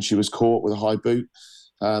when she was caught with a high boot.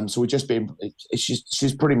 So we're just being,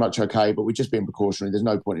 she's pretty much okay, but we're just being precautionary. There's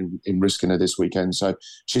no point in risking her this weekend. So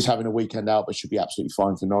she's having a weekend out, but she'll be absolutely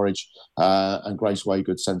fine for Norwich. And Grace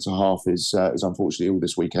Waygood, centre half, is unfortunately ill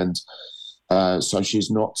this weekend. So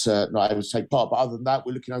she's not able to take part. But other than that,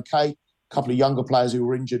 we're looking okay. A couple of younger players who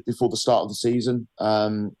were injured before the start of the season.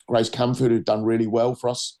 Grace Camford, who'd done really well for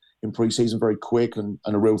us in pre-season, very quick and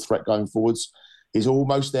a real threat going forwards, is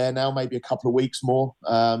almost there now, maybe a couple of weeks more.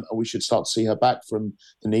 And we should start to see her back from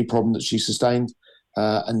the knee problem that she sustained.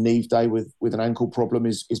 And Neve Day with an ankle problem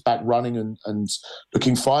is back running and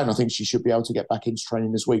looking fine. I think she should be able to get back into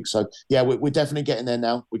training this week. So, yeah, we're definitely getting there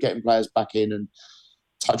now. We're getting players back in, and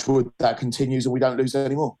touch wood, that continues and we don't lose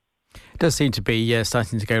any more. It does seem to be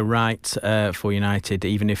starting to go right for United,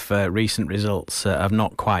 even if recent results have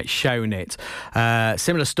not quite shown it.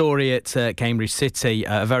 Similar story at Cambridge City.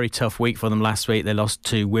 A very tough week for them last week. They lost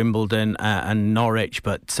to Wimbledon and Norwich,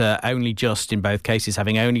 but only just in both cases,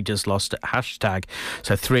 having only just lost at Hashtag.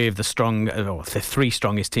 So the three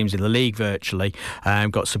strongest teams in the league virtually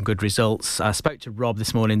got some good results. I spoke to Rob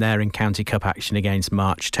this morning there in County Cup action against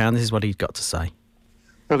Marchtown. This is what he's got to say.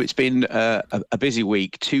 Rob, it's been a busy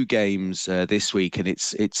week, 2 games this week, and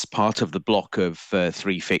it's part of the block of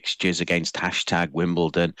 3 fixtures against Hashtag,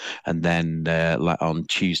 Wimbledon, and then on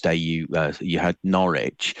Tuesday you had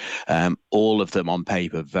Norwich. All of them on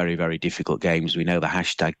paper very, very difficult games. We know the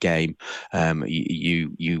Hashtag game,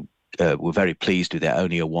 you were very pleased with it,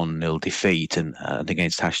 only a 1-0 defeat, and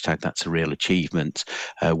against Hashtag that's a real achievement.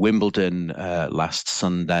 Wimbledon last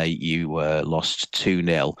Sunday you lost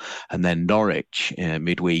 2-0, and then Norwich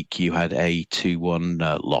midweek you had a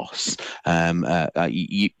 2-1 loss.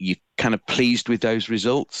 You kind of pleased with those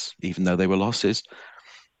results, even though they were losses?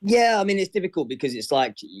 Yeah, I mean, it's difficult because it's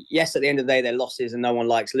like, yes, at the end of the day, they're losses and no one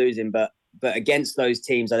likes losing, but against those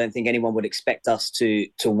teams, I don't think anyone would expect us to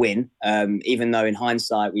win, even though in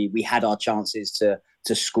hindsight, we had our chances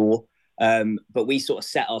to score. But we sort of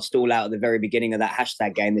set our stall out at the very beginning of that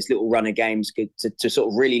Hashtag game, this little run of games to sort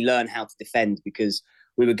of really learn how to defend, because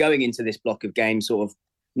we were going into this block of games sort of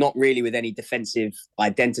not really with any defensive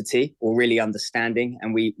identity or really understanding.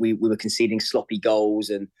 And we were conceding sloppy goals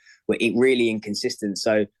and were really inconsistent.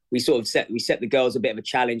 So we sort of set the girls a bit of a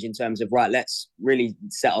challenge in terms of, right, let's really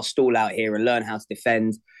set our stall out here and learn how to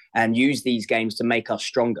defend and use these games to make us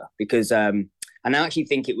stronger. Because, and I actually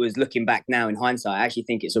think it was, looking back now in hindsight, I actually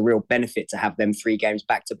think it's a real benefit to have them 3 games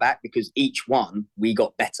back to back, because each one we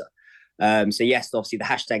got better. So yes, obviously the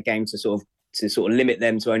Hashtag game to sort of limit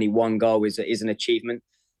them to only 1 goal is an achievement.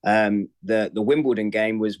 The Wimbledon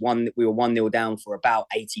game was we were 1-0 down for about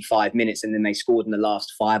 85 minutes, and then they scored in the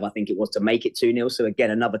last 5, I think it was, to make it 2-0. So again,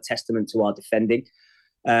 another testament to our defending.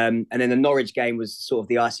 And then the Norwich game was sort of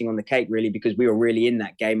the icing on the cake, really, because we were really in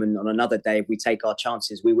that game. And on another day, if we take our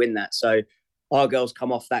chances, we win that. So our girls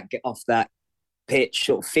come off that pitch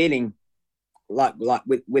sort of feeling like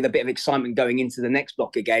with a bit of excitement going into the next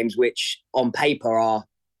block of games, which on paper are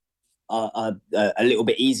a little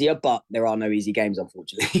bit easier, but there are no easy games,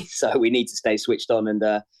 unfortunately. So we need to stay switched on and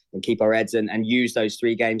keep our heads and use those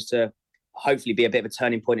 3 games to hopefully be a bit of a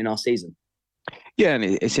turning point in our season. Yeah, and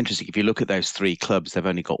it's interesting. If you look at those three clubs, they've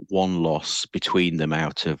only got one loss between them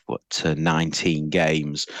out of 19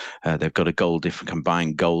 games. They've got a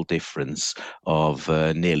combined goal difference of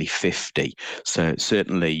nearly 50. So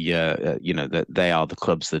certainly, that they are the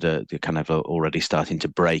clubs that are kind of already starting to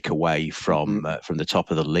break away from the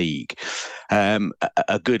top of the league.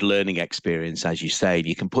 A good learning experience, as you say.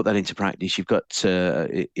 You can put that into practice. You've got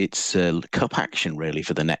it's cup action really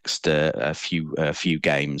for the next few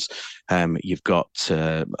games. You've got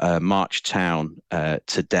March Town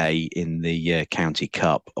today in the County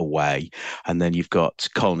Cup away, and then you've got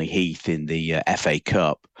Colney Heath in the FA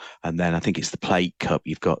Cup, and then I think it's the Plate Cup.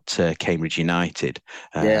 You've got Cambridge United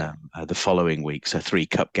the following week. So 3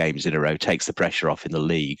 cup games in a row takes the pressure off in the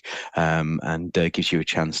league, and gives you a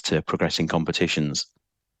chance to progress in competitions.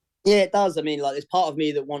 Yeah, it does. I mean, like, there's part of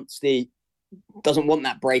me that doesn't want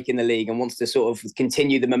that break in the league and wants to sort of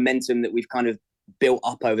continue the momentum that we've kind of built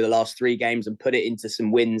up over the last 3 games and put it into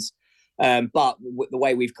some wins. But the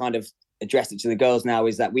way we've kind of addressed it to the girls now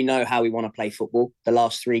is that we know how we want to play football. The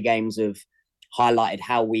last 3 games have highlighted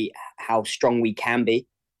how strong we can be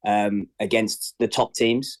against the top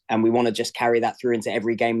teams, and we want to just carry that through into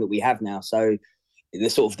every game that we have now. So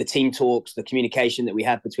the team talks, the communication that we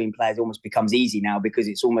have between players almost becomes easy now, because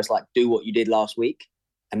it's almost like do what you did last week,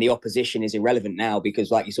 and the opposition is irrelevant now,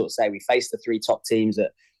 because like you sort of say, we faced the 3 top teams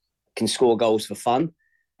that can score goals for fun,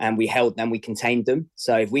 and we held them, we contained them.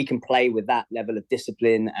 So if we can play with that level of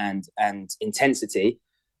discipline and intensity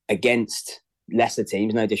against lesser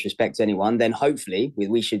teams, no disrespect to anyone, then hopefully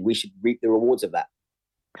we should reap the rewards of that.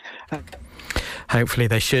 Hopefully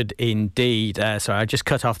they should indeed. Sorry, I just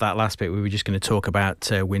cut off that last bit. We were just going to talk about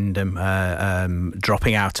Wyndham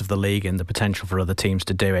dropping out of the league and the potential for other teams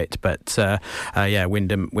to do it. But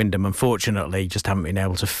Wyndham unfortunately just haven't been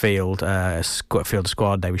able to field a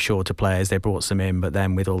squad. They were short of players. They brought some in, but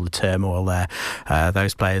then with all the turmoil there,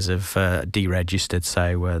 those players have deregistered.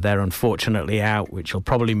 So they're unfortunately out, which will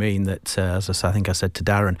probably mean that, as I think I said to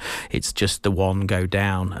Darren, it's just the one go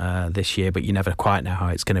down this year, but you never quite know how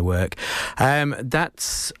it's going to work.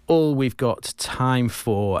 That's all we've got time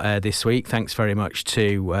for this week. Thanks very much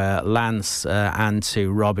to Lance and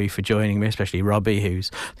to Robbie for joining me, especially Robbie, who's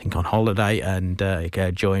I think on holiday and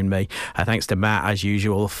joined me. Thanks to Matt, as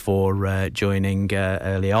usual, for joining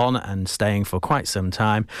early on and staying for quite some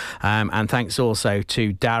time. And thanks also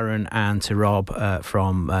to Darren and to Rob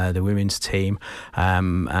from the women's team,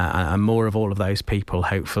 and more of all of those people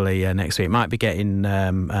hopefully next week. Might be getting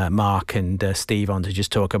Mark and Steve on to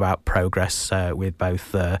just talk about progress with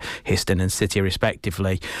both Histon and City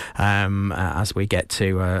respectively, as we get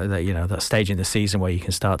to that stage in the season where you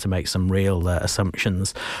can start to make some real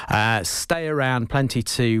assumptions. Stay around, plenty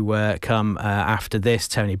to come after this.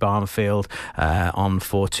 Tony Barnfield on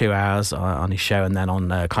for 2 hours on his show, and then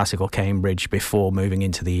on Classical Cambridge before moving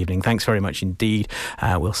into the evening. Thanks very much indeed.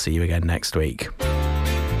 We'll see you again next week.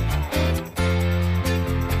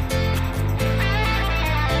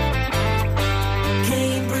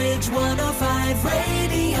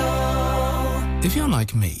 If you're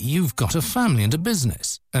like me, you've got a family and a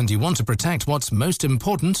business, and you want to protect what's most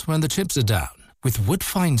important when the chips are down. With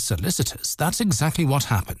Woodfine Solicitors, that's exactly what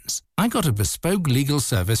happens. I got a bespoke legal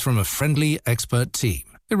service from a friendly, expert team.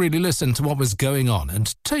 They really listened to what was going on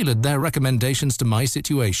and tailored their recommendations to my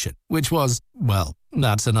situation, which was, well,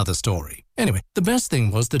 that's another story. Anyway, the best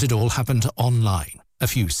thing was that it all happened online. A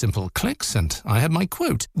few simple clicks and I had my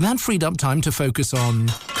quote. That freed up time to focus on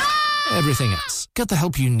everything else. Get the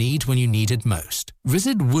help you need when you need it most.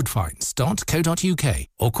 Visit woodfines.co.uk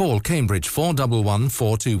or call Cambridge 411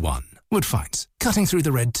 421. Woodfines, cutting through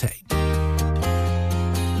the red tape.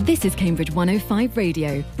 This is Cambridge 105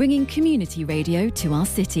 Radio, bringing community radio to our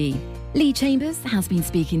city. Lee Chambers has been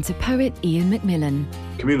speaking to poet Ian Macmillan.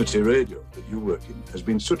 Community radio that you work in has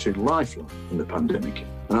been such a lifeline in the pandemic.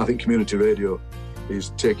 And I think community radio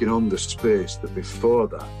is taking on the space that before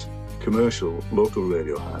that commercial local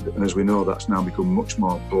radio had, and as we know, that's now become much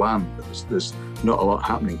more bland. There's not a lot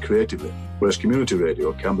happening creatively, whereas community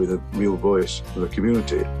radio can be the real voice of the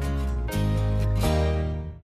community.